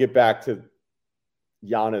Milwaukee can get back to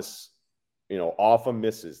Giannis, off of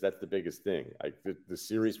misses. That's the biggest thing. The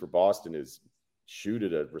series for Boston is shoot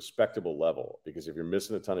at a respectable level, because if you're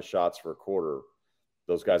missing a ton of shots for a quarter,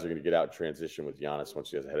 those guys are going to get out and transition with Giannis. Once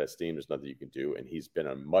he has a head of steam, there's nothing you can do. And he's been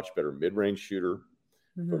a much better mid-range shooter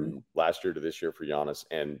from last year to this year for Giannis.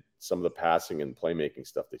 And some of the passing and playmaking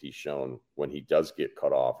stuff that he's shown when he does get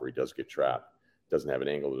cut off or he does get trapped, doesn't have an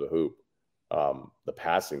angle to the hoop. The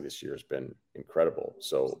passing this year has been incredible.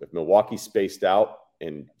 So if Milwaukee spaced out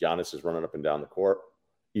and Giannis is running up and down the court,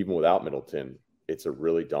 even without Middleton, it's a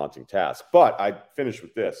really daunting task. But I finish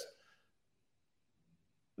with this.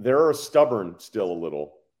 They're stubborn still a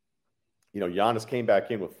little. Giannis came back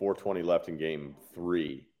in with 4:20 left in game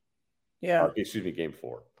 3. Yeah. Game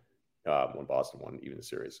 4, when Boston won even the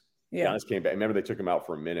series. Yeah. Giannis came back. Remember, they took him out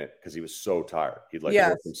for a minute because he was so tired. He'd work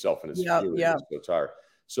himself in his fury. He was so tired.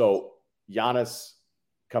 So Giannis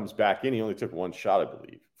comes back in. He only took one shot, I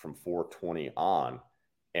believe, from 4:20 on.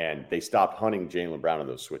 And they stopped hunting Jaylen Brown on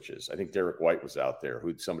those switches. I think Derek White was out there,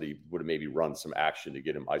 who somebody would have maybe run some action to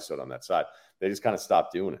get him ISO'd on that side. They just kind of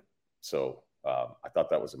stopped doing it. So I thought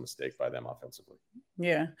that was a mistake by them offensively.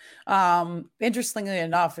 Yeah. Interestingly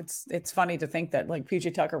enough, it's funny to think that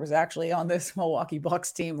PJ Tucker was actually on this Milwaukee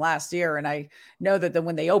Bucks team last year. And I know that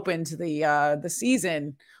when they opened the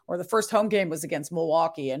season, or the first home game was against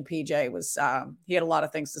Milwaukee, and PJ was, he had a lot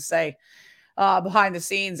of things to say behind the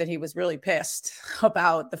scenes, and he was really pissed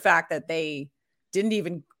about the fact that they didn't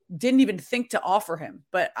even think to offer him,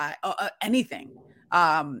 but anything.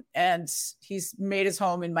 And he's made his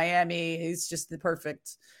home in Miami. He's just the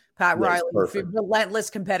perfect Pat Riley, relentless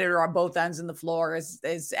competitor on both ends of the floor.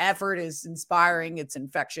 His effort is inspiring. It's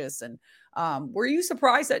infectious. And were you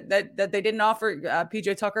surprised that they didn't offer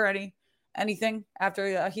PJ Tucker anything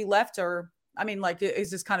after he left? Or, I mean,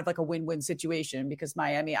 is this kind of like a win-win situation? Because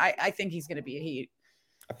Miami, I think he's going to be a Heat.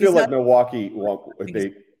 I feel like Milwaukee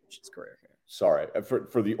his career here. Sorry,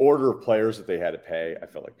 for the order of players that they had to pay, I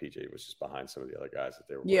felt like PJ was just behind some of the other guys that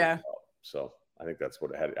they were worried about. So I think that's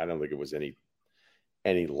what it had. I don't think it was any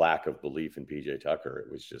lack of belief in PJ Tucker.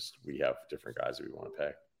 It was just, we have different guys that we want to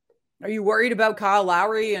pay. Are you worried about Kyle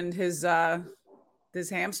Lowry and his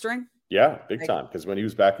hamstring? Yeah, big time. Because when he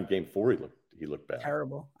was back in game 4, he looked bad.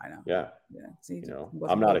 Terrible. I know. Yeah. See,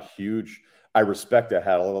 I'm not a huge. I respect the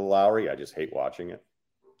hell out of Lowry. I just hate watching it.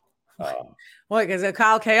 What is it?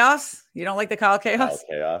 Kyle Chaos? You don't like the Kyle Chaos?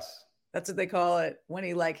 Kyle Chaos. That's what they call it. When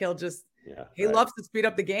he'll just loves to speed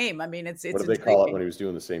up the game. I mean, it's what did they call it when he was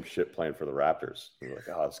doing the same shit playing for the Raptors? You're like,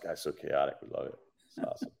 oh, this guy's so chaotic. We love it. It's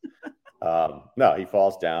awesome. No, he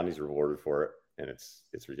falls down. He's rewarded for it, and it's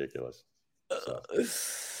ridiculous. So,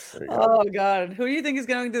 oh God, who do you think is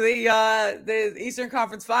going to the Eastern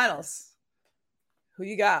Conference Finals? Who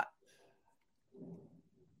you got?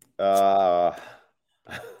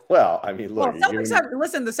 Well, I mean, look. The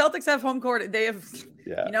Celtics have home court. They have,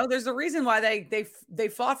 there's a reason why they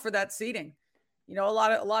fought for that seeding. A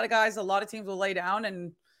lot of guys, a lot of teams will lay down,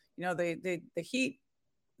 and the Heat,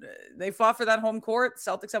 they fought for that home court.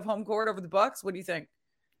 Celtics have home court over the Bucks. What do you think?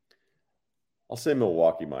 I'll say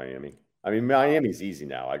Milwaukee, Miami. I mean, Miami's easy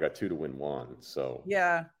now. I got 2 to win 1, so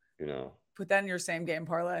yeah. Put that in your same game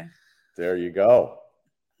parlay. There you go.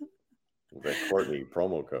 The Courtney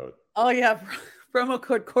promo code. Oh yeah. Promo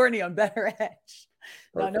code Courtney on Better Edge.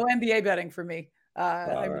 No NBA betting for me.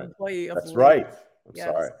 I'm an employee of That's right. I'm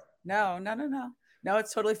sorry. No. No,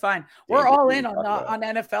 it's totally fine. We're all in on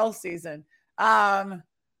NFL season.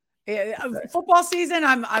 Football season,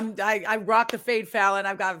 I rock the Fade Fallon.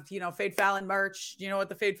 I've got Fade Fallon merch. Do you know what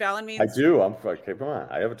the Fade Fallon means? I do. I'm okay. Come on,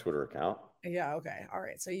 I have a Twitter account. Yeah. Okay. All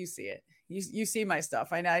right. So you see it. You see my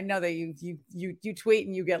stuff. I know that you tweet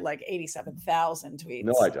and you get 87,000 tweets.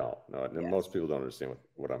 No, I don't. No, most people don't understand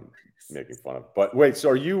what I'm making fun of. But wait, so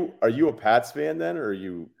are you a Pats fan then, or are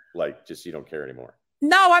you just you don't care anymore?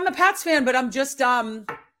 No, I'm a Pats fan, but I'm just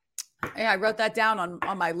I wrote that down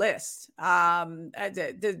on my list.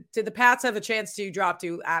 Did the Pats have a chance to drop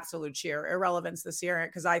to absolute sheer irrelevance this year?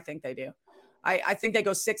 Because I think they do. I think they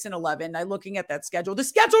go 6-11. I'm looking at that schedule. The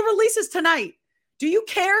schedule releases tonight. Do you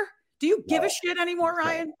care? Do you give a shit anymore,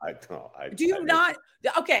 Ryan? I don't. Do you not?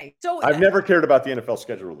 Okay. So I've never cared about the NFL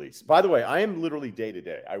schedule release. By the way, I am literally day to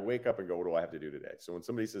day. I wake up and go, what do I have to do today? So when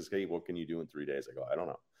somebody says, hey, what can you do in 3 days? I go, I don't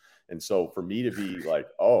know. And so for me to be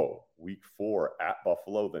week 4 at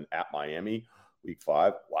Buffalo, then at Miami, week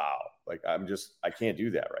 5, wow. I can't do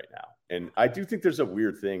that right now. And I do think there's a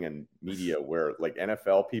weird thing in media where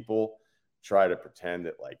NFL people try to pretend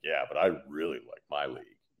that but I really like my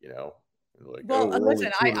league,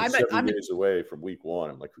 listen, I'm days away from week 1.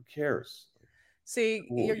 I'm like, who cares? See,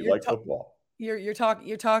 cool. You like football. You're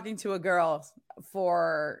talking to a girl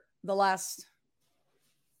for the last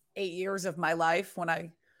 8 years of my life when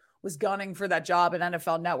I was gunning for that job at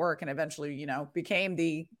NFL Network and eventually, became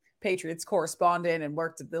the Patriots correspondent and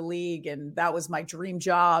worked at the league. And that was my dream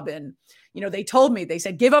job. And, they told me, they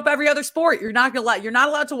said, give up every other sport. You're not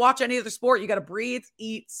allowed to watch any other sport. You got to breathe,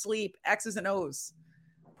 eat, sleep, X's and O's.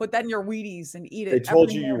 Put that in your Wheaties and eat it. They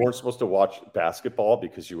told you weren't supposed to watch basketball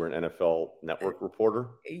because you were an NFL Network reporter.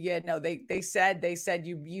 Yeah, no, they said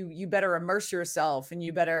you better immerse yourself and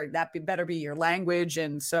that better be your language.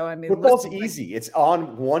 And so, I mean, football's easy. It's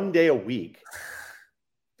on one day a week.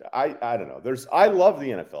 I don't know. I love the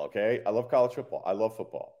NFL. Okay. I love college football. I love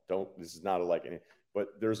football. This is not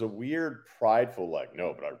but there's a weird prideful,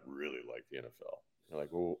 no, but I really like the NFL. You're like,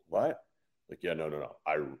 well, what? Like, yeah, no.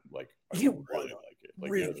 I really like it.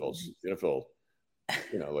 Like really? The NFL,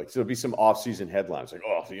 so there'll be some off-season headlines like,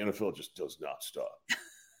 oh, the NFL just does not stop.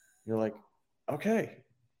 You're like, okay,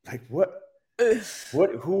 like what?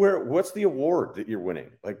 What's the award that you're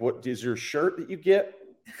winning? Like, what is your shirt that you get?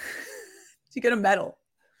 You get a medal,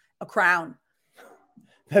 a crown.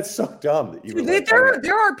 That's so dumb that you.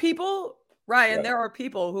 There are people, Ryan. Yeah. There are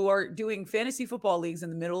people who are doing fantasy football leagues in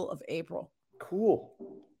the middle of April. Cool.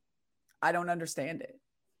 I don't understand it.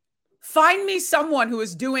 Find me someone who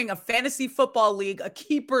is doing a fantasy football league, a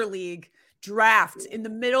keeper league draft in the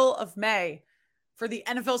middle of May for the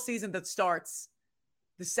NFL season that starts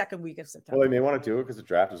the second week of September. Well, they may want to do it because the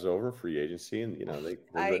draft is over, free agency, and they're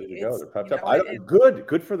ready to go. They're prepped up.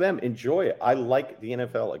 Good for them. Enjoy it. I like the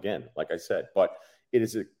NFL again, like I said, but it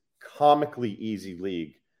is a comically easy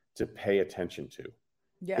league to pay attention to.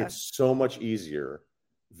 Yeah, it's so much easier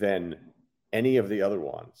than any of the other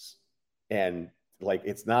ones. And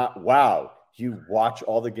it's not, wow, you watch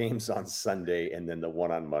all the games on Sunday and then the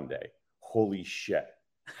one on Monday. Holy shit.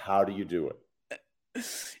 How do you do it?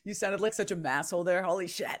 You sounded like such a masshole there. Holy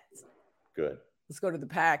shit. Good. Let's go to the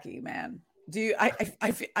Packy, man.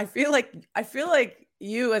 I feel like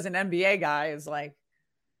you as an NBA guy is like,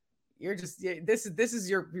 you're just, this is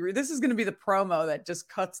going to be the promo that just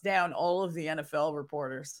cuts down all of the NFL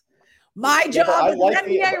reporters. My job as an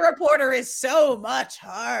NBA reporter is so much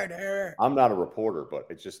harder. I'm not a reporter, but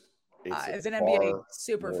it's as an NBA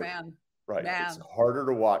super fan. Right. Man. It's harder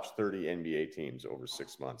to watch 30 NBA teams over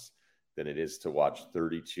 6 months than it is to watch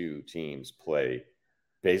 32 teams play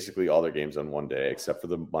basically all their games on one day, except for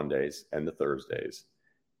the Mondays and the Thursdays.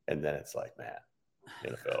 And then it's like, man,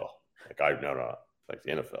 NFL. Like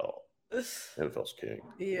the NFL. NFL's king.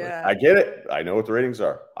 Yeah. I get it. I know what the ratings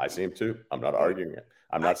are. I see them too. I'm not arguing it.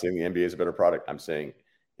 I'm not saying the NBA is a better product. I'm just saying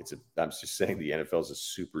the NFL is a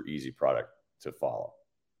super easy product to follow.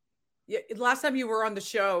 Yeah. Last time you were on the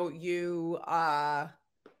show,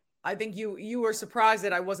 I think you were surprised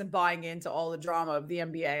that I wasn't buying into all the drama of the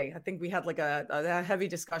NBA. I think we had a heavy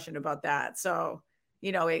discussion about that. So,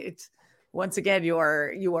 it's once again, you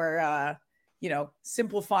are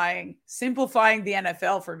simplifying the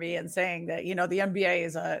NFL for me and saying that, the NBA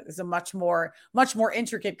is a much more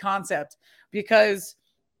intricate concept because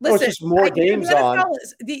listen, just more games on.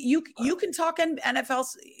 You can talk in NFL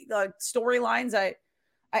storylines.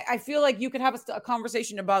 I feel like you could have a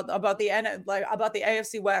conversation about the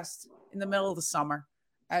AFC West in the middle of the summer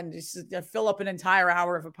and just fill up an entire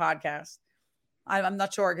hour of a podcast. I'm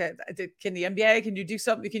not sure. Can the NBA? Can you do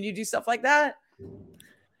something? Can you do stuff like that?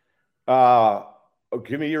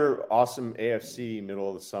 Give me your awesome AFC middle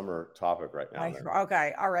of the summer topic right now.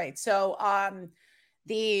 Okay. All right. So,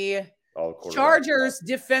 the Chargers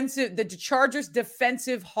defensive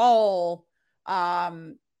haul,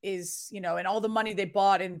 is, and all the money they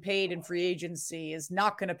bought and paid in free agency is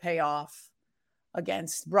not going to pay off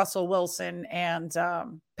against Russell Wilson and,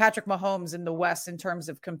 Patrick Mahomes in the West in terms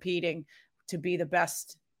of competing to be the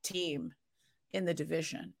best team in the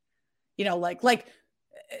division. All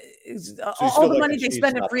the money they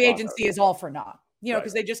spend in free agency is all for naught,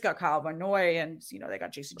 because they just got Kyle Van Noy and, they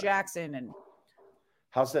got Jason Jackson. And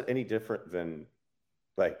how's that any different than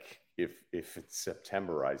if it's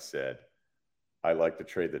September, I said, I like the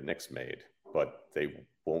trade that Knicks made, but they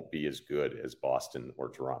won't be as good as Boston or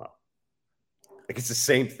Toronto. It's the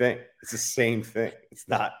same thing. It's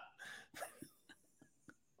not.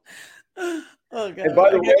 Oh, God. And by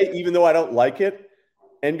the way, even though I don't like it,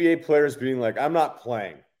 NBA players being like, I'm not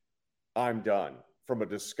playing, I'm done, from a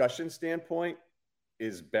discussion standpoint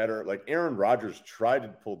is better. Like Aaron Rodgers tried to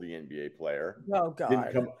pull the NBA player. Oh,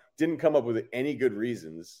 God. Didn't come up with any good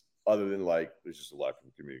reasons other than there's just a lack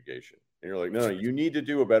of communication. And you're like, no, you need to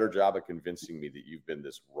do a better job of convincing me that you've been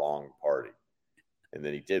this wrong party. And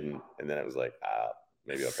then he didn't. And then it was like,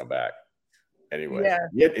 maybe I'll come back. Anyway,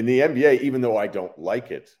 yet in the NBA, even though I don't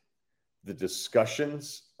like it, the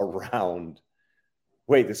discussions around,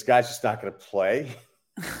 wait, this guy's just not going to play.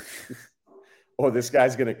 Oh, this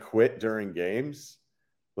guy's going to quit during games.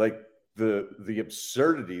 Like the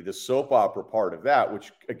absurdity, the soap opera part of that,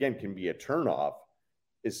 which again can be a turnoff,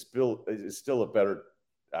 is still a better,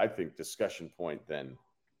 I think, discussion point than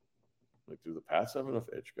like, do the Pats have enough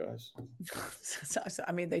edge guys?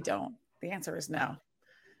 I mean, they don't. The answer is no.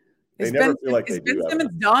 They never feel like they do. Is Ben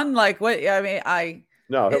Simmons done? Like what? I mean,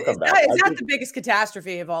 no, he'll come back. Is that the biggest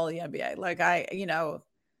catastrophe of all the NBA? Like no,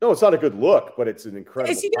 it's not a good look, but it's an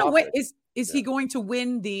incredible. Is he going to win? Is he going to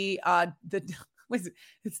win the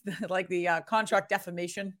contract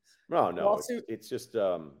defamation? No, it's just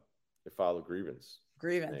they filed a grievance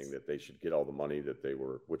saying that they should get all the money that they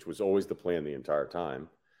were, which was always the plan the entire time.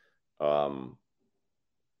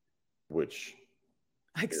 Which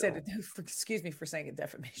I said, excuse me for saying a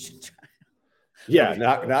defamation trial. Yeah,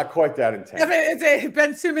 not quite that intense. It's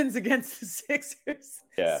Ben Simmons against the Sixers.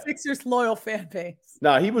 Yeah, Sixers loyal fan base.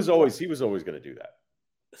 No, he was always going to do that.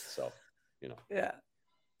 So, yeah,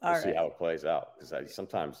 we'll see how it plays out, because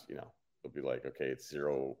sometimes they'll be like, okay, it's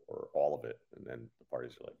zero or all of it, and then the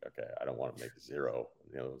parties are like, okay, I don't want to make zero,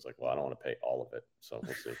 and the other one's like, well, I don't want to pay all of it, so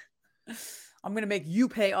we'll see. I'm going to make you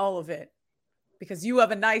pay all of it because you have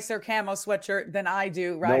a nicer camo sweatshirt than I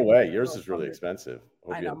do, right? No way. Yours is really expensive.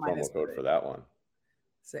 Hope you have a promo code for that one.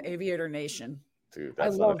 It's the Aviator Nation. Dude,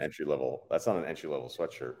 that's not an entry level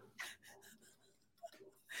sweatshirt.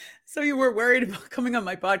 So you were worried about coming on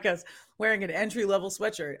my podcast wearing an entry level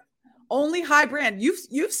sweatshirt. Only high brand.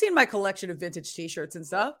 You've seen my collection of vintage t-shirts and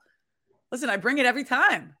stuff. Listen, I bring it every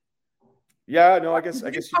time. Yeah, no, I guess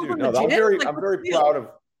you do. No,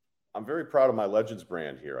 I'm very proud of my Legends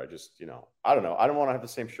brand here. I just, I don't know. I don't want to have the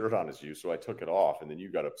same shirt on as you, so I took it off, and then you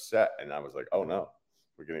got upset, and I was like, oh no,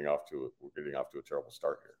 we're getting off to a terrible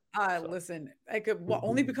start here. Listen,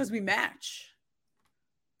 only because we match.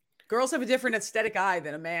 Girls have a different aesthetic eye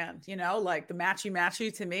than a man, like the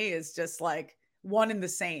matchy to me is just like one and the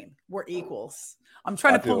same. We're equals. I'm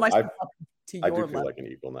trying to pull myself up to your level. I do feel like an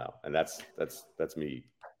equal now, and that's me.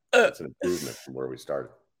 That's an improvement from where we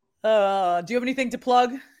started. Do you have anything to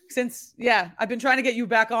plug? I've been trying to get you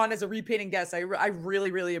back on as a repeating guest. I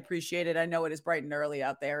really, really appreciate it. I know it is bright and early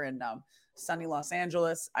out there in sunny Los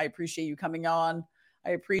Angeles. I appreciate you coming on.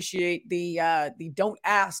 I appreciate the don't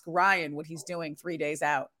ask Ryen what he's doing 3 days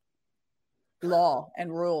out. Law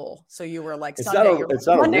and rule. So you were like Sunday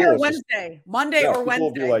Monday or Wednesday. Monday or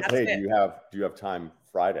Wednesday. People will be like, hey, do you have time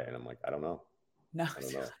Friday? And I'm like, I don't know. No. I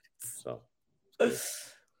don't know. So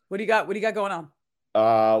what do you got going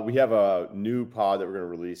on? We have a new pod that we're going to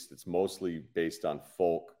release that's mostly based on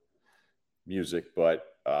folk music, but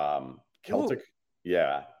Celtic. Ooh.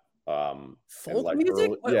 Yeah. Folk like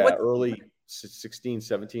music? Early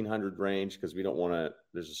 1700 range, because we don't want to,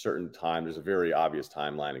 there's a certain time, there's a very obvious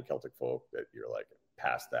timeline in Celtic folk that you're like,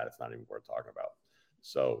 past that, it's not even worth talking about.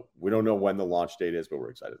 So we don't know when the launch date is, but we're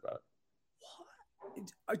excited about it.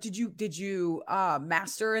 What? Did you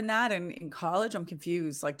master in that in college? I'm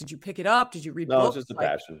confused. Like, did you pick it up? Did you read books? No, it's just a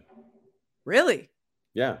passion. Really?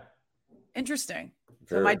 Yeah. Interesting.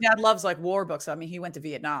 Very. So my dad loves like war books. I mean, he went to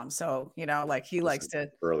Vietnam, so like he likes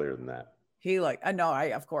to. Earlier than that.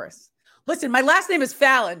 Of course. Listen, my last name is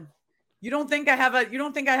Fallon. You don't think I have a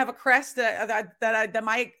crest that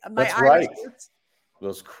my That's Irish right.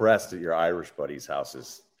 Those crests at your Irish buddy's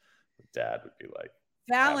houses, Dad would be like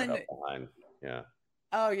Fallon. Yeah.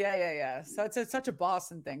 Oh yeah. So it's such a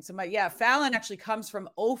Boston thing. So Fallon actually comes from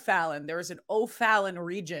O'Fallon. There is an O'Fallon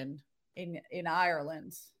region in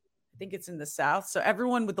Ireland. I think it's in the south. So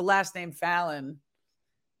everyone with the last name Fallon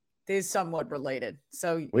is somewhat related.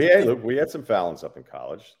 So we had some Fallons up in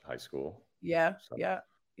college, high school. Yeah.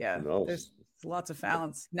 There's lots of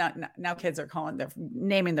Fallons. Now kids are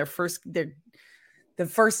naming the first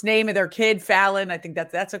name of their kid Fallon. I think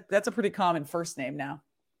that's a pretty common first name now.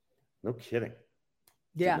 No kidding.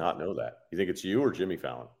 Yeah. Did not know that. You think it's you or Jimmy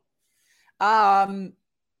Fallon?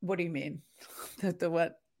 What do you mean?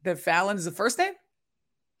 The Fallon is the first name?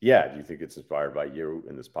 Yeah. Do you think it's inspired by you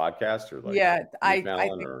in this podcast, or like? Yeah,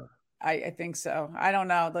 I think so. I don't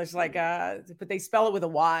know. There's like but they spell it with a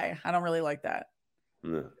Y. I don't really like that.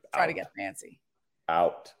 Try to get fancy.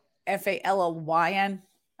 Out. Fallyn.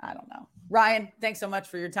 I don't know. Ryen, thanks so much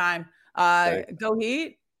for your time. Go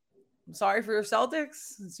Heat. I'm sorry for your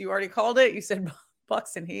Celtics, since you already called it. You said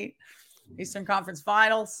Bucks and Heat. Eastern Conference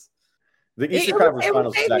Finals. The Eastern Conference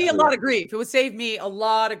Finals would save me a lot of grief. It would save me a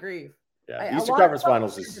lot of grief. Yeah, Eastern Conference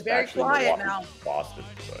Finals is very actually quiet now. Boston,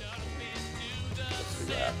 but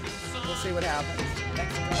we'll see what happens.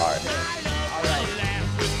 Thanks. All right.